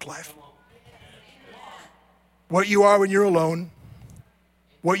public life. What you are when you're alone,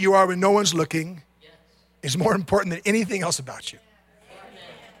 what you are when no one's looking, is more important than anything else about you.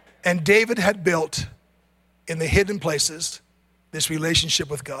 And David had built in the hidden places this relationship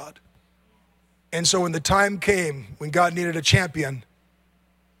with God. And so when the time came when God needed a champion,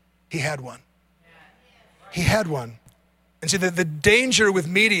 he had one. He had one. And see, the danger with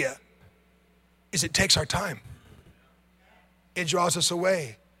media is it takes our time. It draws us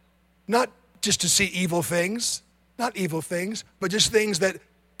away. Not just to see evil things, not evil things, but just things that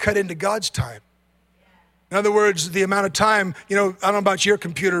cut into God's time. In other words, the amount of time, I don't know about your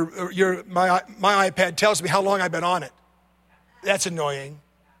computer, or my iPad tells me how long I've been on it. That's annoying.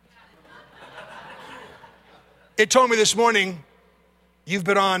 It told me this morning, you've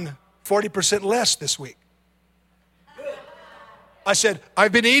been on 40% less this week. I said,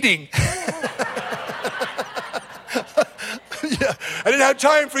 I've been eating. Yeah, I didn't have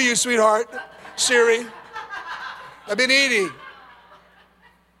time for you, sweetheart. Siri, I've been eating.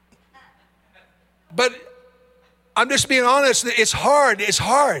 But I'm just being honest, it's hard.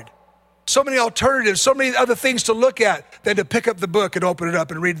 So many alternatives, so many other things to look at than to pick up the book and open it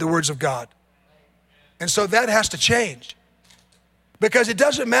up and read the words of God. And so that has to change. Because it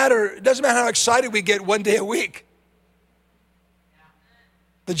doesn't matter how excited we get one day a week.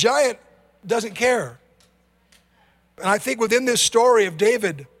 The giant doesn't care. And I think within this story of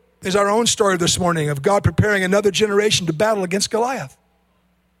David is our own story this morning of God preparing another generation to battle against Goliath.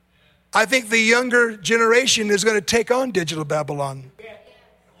 I think the younger generation is going to take on digital Babylon.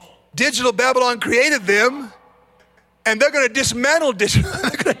 Digital Babylon created them, and they're going to dismantle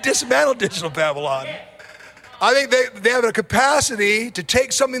digital Babylon. I think they have a capacity to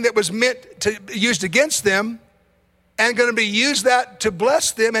take something that was meant to be used against them and going to be used that to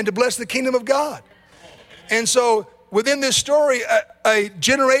bless them and to bless the kingdom of God. And so within this story, a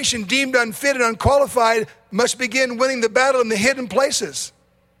generation deemed unfit and unqualified must begin winning the battle in the hidden places.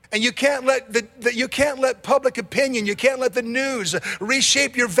 And you can't let public opinion, you can't let the news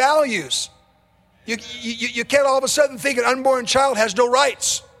reshape your values. You can't all of a sudden think an unborn child has no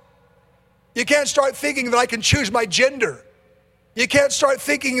rights. You can't start thinking that I can choose my gender. You can't start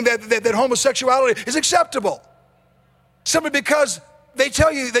thinking that homosexuality is acceptable. Simply because they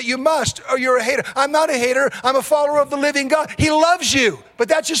tell you that you must, or you're a hater. I'm not a hater. I'm a follower of the living God. He loves you, but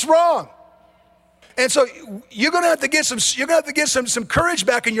that's just wrong. And so you're going to have to get some courage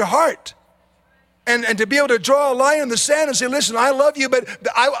back in your heart, and to be able to draw a line in the sand and say, listen, I love you, but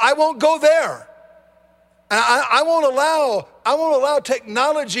I won't go there. And I won't allow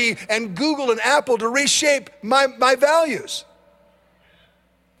technology and Google and Apple to reshape my values.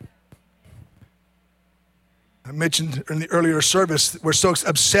 I mentioned in the earlier service, we're so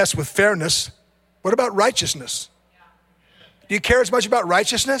obsessed with fairness. What about righteousness? Do you care as much about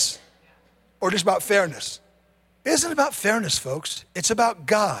righteousness or just about fairness? It isn't about fairness, folks. It's about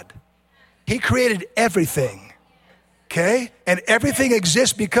God. He created everything, okay? And everything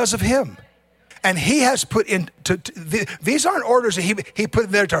exists because of him. And he has put these aren't orders that he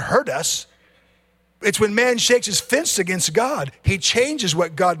put there to hurt us. It's when man shakes his fist against God, he changes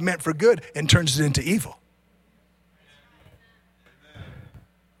what God meant for good and turns it into evil.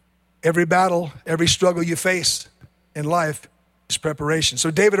 Every battle, every struggle you face in life is preparation.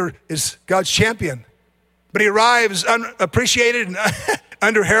 So David is God's champion, but he arrives unappreciated and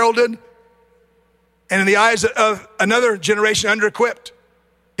under-heralded, and in the eyes of another generation, under-equipped.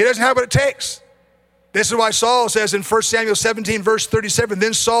 He doesn't have what it takes. This is why Saul says in 1 Samuel 17, verse 37,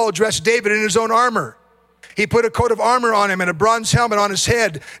 then Saul dressed David in his own armor. He put a coat of armor on him and a bronze helmet on his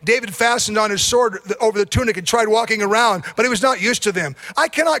head. David fastened on his sword over the tunic and tried walking around, but he was not used to them. I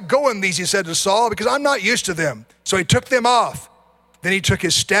cannot go in these, he said to Saul, because I'm not used to them. So he took them off. Then he took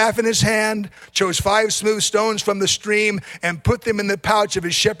his staff in his hand, chose 5 smooth stones from the stream, and put them in the pouch of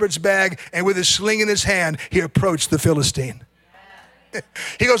his shepherd's bag, and with his sling in his hand, he approached the Philistine.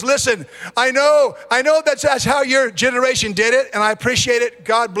 He goes, listen, I know that's how your generation did it, and I appreciate it.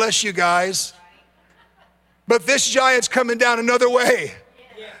 God bless you guys. But this giant's coming down another way.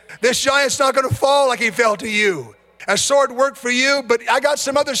 This giant's not going to fall like he fell to you. A sword worked for you, but I got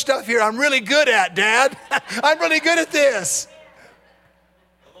some other stuff here I'm really good at, Dad. I'm really good at this.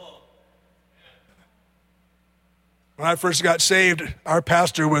 When I first got saved, our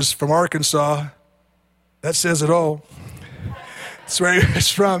pastor was from Arkansas. That says it all. That's where he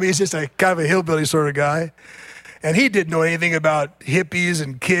was from. He's just a kind of a hillbilly sort of guy. And he didn't know anything about hippies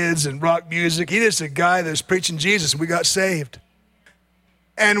and kids and rock music. He's just a guy that's preaching Jesus. We got saved.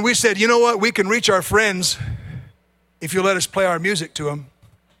 And we said, you know what? We can reach our friends if you let us play our music to them.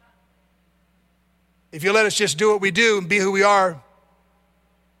 If you let us just do what we do and be who we are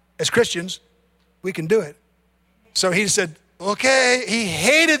as Christians, we can do it. So he said, okay. He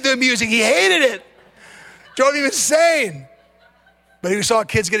hated the music. He hated it. Drove him insane. But he saw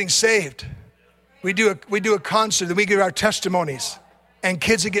kids getting saved. We do a concert and we give our testimonies. And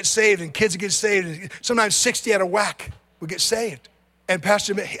kids that get saved and kids that get saved. Sometimes 60 out of whack would get saved. And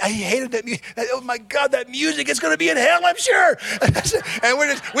Pastor, he hated that music. Oh my God, that music is going to be in hell, I'm sure. And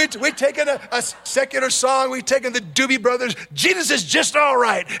we're taking a secular song. We're taking the Doobie Brothers. Jesus is just all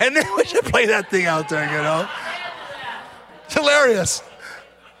right. And then we should play that thing out there, you know. It's hilarious.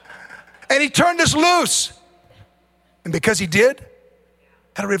 And he turned us loose. And because he did,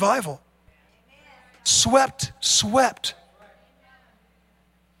 had a revival. Swept.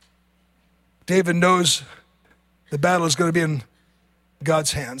 David knows the battle is going to be in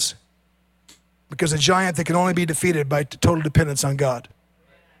God's hands. Because a giant that can only be defeated by total dependence on God.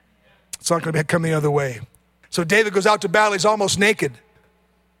 It's not going to come any other way. So David goes out to battle. He's almost naked.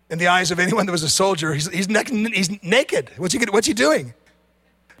 In the eyes of anyone that was a soldier, he's naked. What's he doing?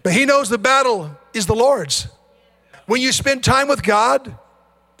 But he knows the battle is the Lord's. When you spend time with God,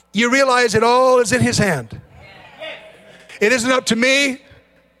 you realize it all is in his hand. It isn't up to me. It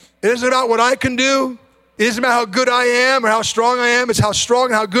isn't about what I can do. It isn't about how good I am or how strong I am. It's how strong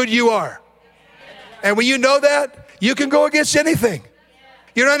and how good you are. And when you know that, you can go against anything.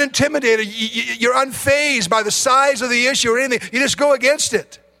 You're not intimidated. You're unfazed by the size of the issue or anything. You just go against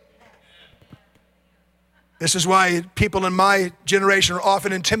it. This is why people in my generation are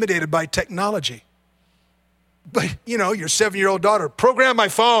often intimidated by technology. But, you know, your 7-year-old daughter, program my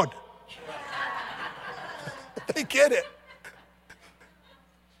phone. They get it.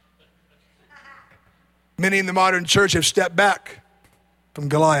 Many in the modern church have stepped back from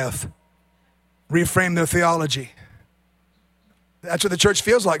Goliath, reframed their theology. That's what the church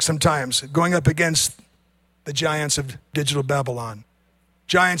feels like sometimes, going up against the giants of digital Babylon.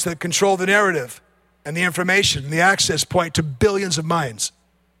 Giants that control the narrative and the information and the access point to billions of minds.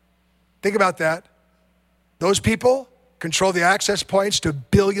 Think about that. Those people control the access points to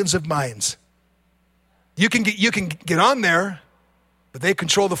billions of minds. You can get on there, but they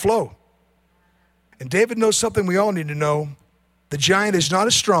control the flow. And David knows something we all need to know. The giant is not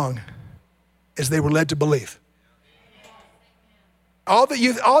as strong as they were led to believe. All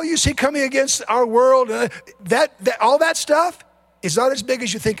you see coming against our world, all that stuff is not as big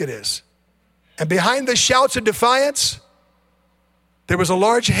as you think it is. And behind the shouts of defiance, there was a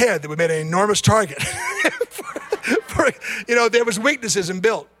large head that would make an enormous target. There was weaknesses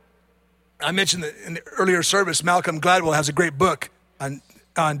inbuilt. I mentioned that in the earlier service, Malcolm Gladwell has a great book on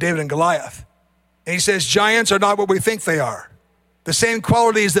David and Goliath. And he says, giants are not what we think they are. The same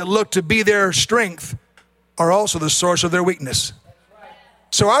qualities that look to be their strength are also the source of their weakness.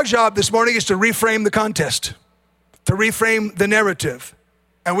 So our job this morning is to reframe the contest, to reframe the narrative.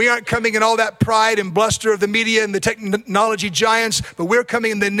 And we aren't coming in all that pride and bluster of the media and the technology giants, but we're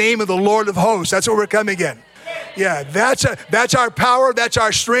coming in the name of the Lord of hosts. That's what we're coming in. Yeah, that's our power, that's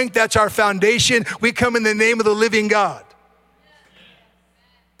our strength, that's our foundation. We come in the name of the living God.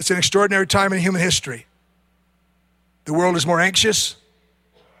 It's an extraordinary time in human history. The world is more anxious.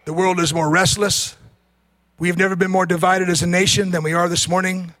 The world is more restless. We've never been more divided as a nation than we are this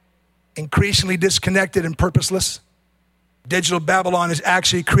morning, increasingly disconnected and purposeless. Digital Babylon is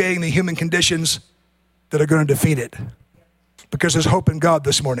actually creating the human conditions that are going to defeat it. Because there's hope in God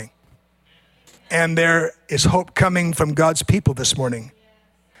this morning. And there is hope coming from God's people this morning.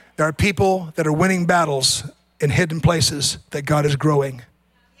 There are people that are winning battles in hidden places that God is growing.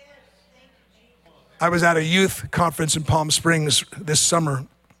 I was at a youth conference in Palm Springs this summer,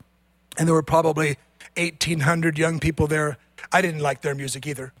 and there were probably 1,800 young people there. I didn't like their music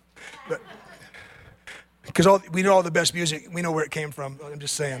either. Because we know all the best music. We know where it came from. I'm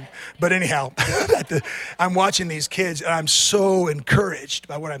just saying. But anyhow, I'm watching these kids, and I'm so encouraged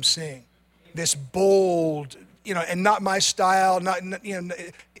by what I'm seeing. This bold, and not my style.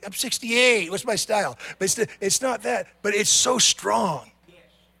 I'm 68. What's my style? But it's not that. But it's so strong,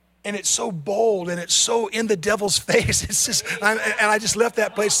 and it's so bold, and it's so in the devil's face. It's just, and I just left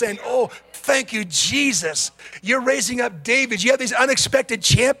that place saying, "Oh, thank you, Jesus. You're raising up David. You have these unexpected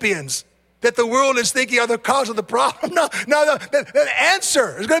champions that the world is thinking are the cause of the problem." No. The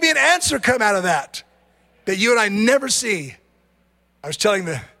answer. There's going to be an answer come out of that you and I never see. I was telling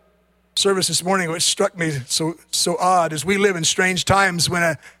the service this morning, which struck me so odd, is we live in strange times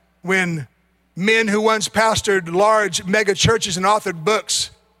when men who once pastored large mega churches and authored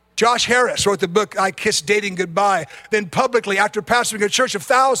books. Josh Harris wrote the book, I Kissed Dating Goodbye. Then publicly, after pastoring a church of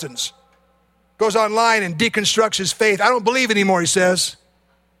thousands, goes online and deconstructs his faith. I don't believe anymore, he says.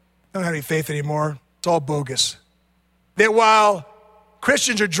 I don't have any faith anymore. It's all bogus. That while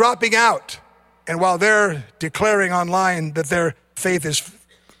Christians are dropping out, and while they're declaring online that their faith is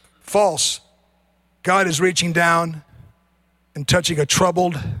false, God is reaching down and touching a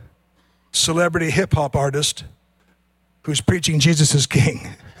troubled celebrity hip-hop artist who's preaching Jesus is king.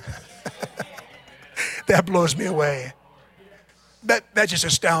 That blows me away. That just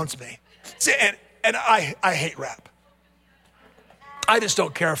astounds me. See, and I hate rap. I just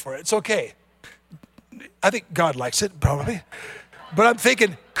don't care for it. It's okay. I think God likes it, probably. But I'm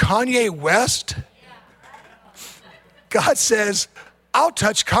thinking, Kanye West? God says, I'll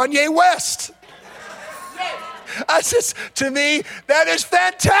touch Kanye West. To me, that is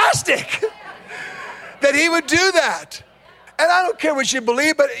fantastic that he would do that. And I don't care what you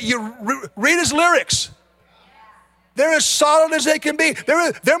believe, but you read his lyrics. They're as solid as they can be.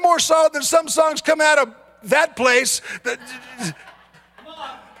 They're more solid than some songs come out of that place.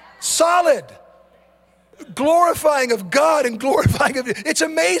 Solid. Glorifying of God and glorifying of, it's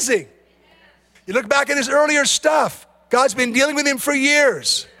amazing. You look back at his earlier stuff. God's been dealing with him for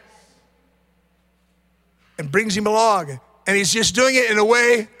years and brings him along. And he's just doing it in a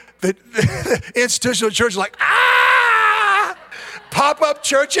way that the institutional church is like, pop-up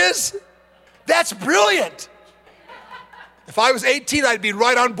churches? That's brilliant. If I was 18, I'd be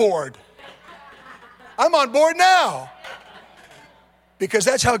right on board. I'm on board now because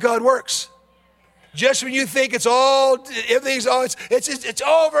that's how God works. Just when you think it's over,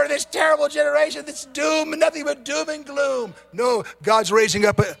 this terrible generation, this doom, nothing but doom and gloom. No, God's raising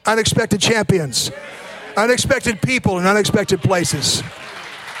up unexpected champions, unexpected people in unexpected places.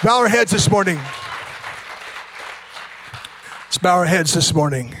 Bow our heads this morning. Let's bow our heads this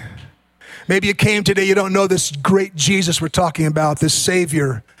morning. Maybe you came today, you don't know this great Jesus we're talking about, this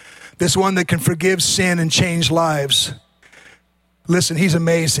Savior, this one that can forgive sin and change lives. Listen, he's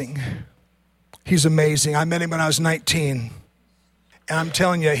amazing. He's amazing. I met him when I was 19. And I'm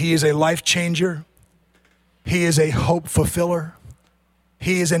telling you, he is a life changer. He is a hope fulfiller.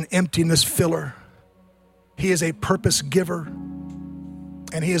 He is an emptiness filler. He is a purpose giver.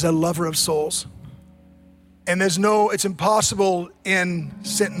 And he is a lover of souls. And it's impossible in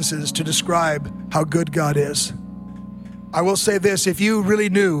sentences to describe how good God is. I will say this, if you really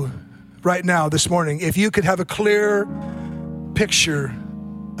knew right now, this morning, if you could have a clear picture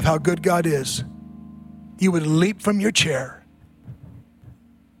of how good God is, you would leap from your chair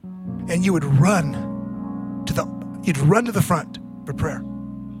and you would run to the front for prayer.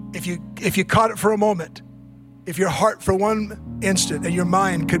 If you caught it for a moment, if your heart for one instant and your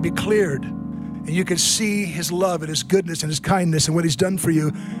mind could be cleared and you could see his love and his goodness and his kindness and what he's done for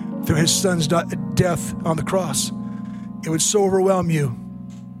you through his son's death on the cross, it would so overwhelm you.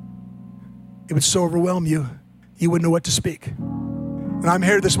 It would so overwhelm you, you wouldn't know what to speak. And I'm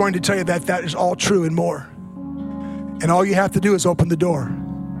here this morning to tell you that that is all true and more. And all you have to do is open the door.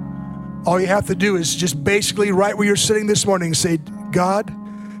 All you have to do is just basically right where you're sitting this morning say, God,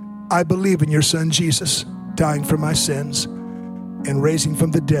 I believe in your son Jesus dying for my sins and raising from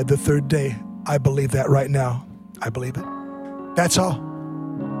the dead the third day. I believe that right now. I believe it. That's all.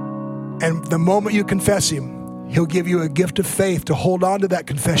 And the moment you confess him, he'll give you a gift of faith to hold on to that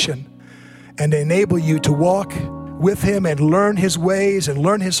confession and enable you to walk with him and learn his ways and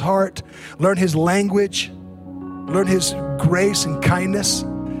learn his heart, learn his language, learn his grace and kindness,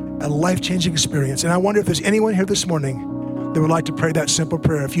 a life-changing experience. And I wonder if there's anyone here this morning that would like to pray that simple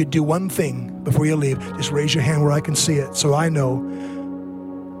prayer. If you do one thing before you leave, just raise your hand where I can see it so I know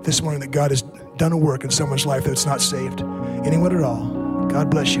this morning that God has done a work in someone's life that's not saved. Anyone at all?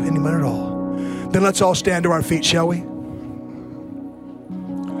 God bless you. Anyone at all? Then let's all stand to our feet, shall we?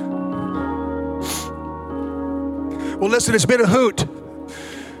 Well, listen, it's been a hoot.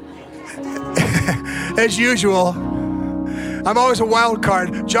 As usual, I'm always a wild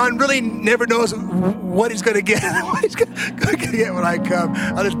card. John really never knows what he's going to get. What he's going to get when I come.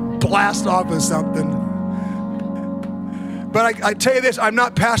 I'll just blast off with something. But I tell you this, I'm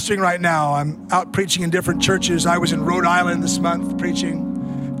not pastoring right now. I'm out preaching in different churches. I was in Rhode Island this month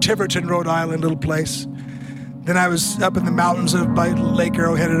preaching, Tiverton, Rhode Island, little place. Then I was up in the mountains by Lake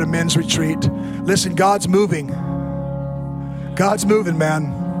Arrowhead at a men's retreat. Listen, God's moving. God's moving,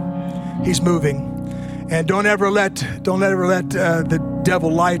 man. He's moving. And don't ever let the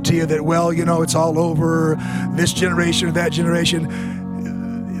devil lie to you that, well, you know, it's all over, this generation or that generation.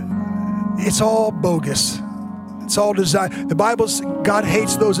 It's all bogus. It's all designed. The Bible's, God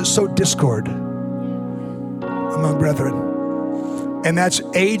hates those that sow discord among brethren. And that's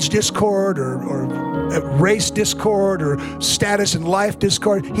age discord or race discord or status and life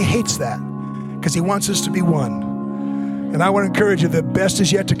discord. He hates that because he wants us to be one. And I want to encourage you, the best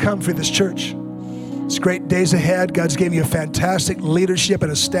is yet to come for this church. It's great days ahead. God's given you a fantastic leadership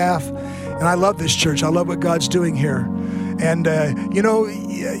and a staff. And I love this church. I love what God's doing here. And, you know,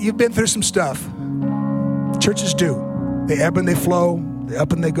 you've been through some stuff. Churches do. They ebb and they flow. They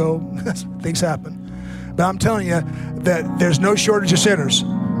up and they go. Things happen. But I'm telling you that there's no shortage of sinners.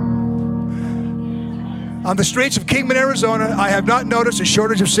 On the streets of Kingman, Arizona, I have not noticed a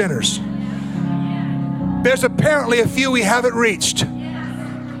shortage of sinners. There's apparently a few we haven't reached.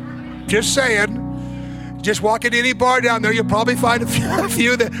 Just saying. Just walk into any bar down there, you'll probably find a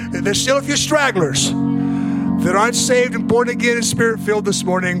few there's still a few stragglers that aren't saved and born again and spirit-filled this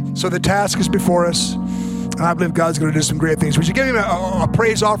morning. So the task is before us. And I believe God's going to do some great things. Would you give him a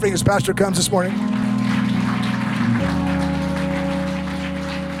praise offering as Pastor comes this morning?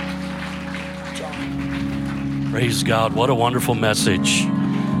 Praise God. What a wonderful message.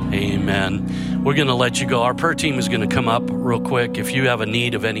 Amen. We're going to let you go. Our prayer team is going to come up real quick. If you have a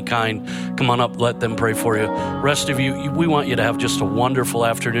need of any kind, come on up, let them pray for you. Rest of you, we want you to have just a wonderful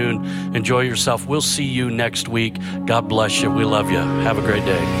afternoon. Enjoy yourself. We'll see you next week. God bless you. We love you. Have a great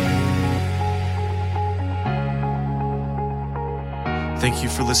day. Thank you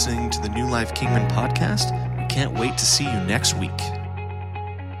for listening to the New Life Kingman podcast. We can't wait to see you next week.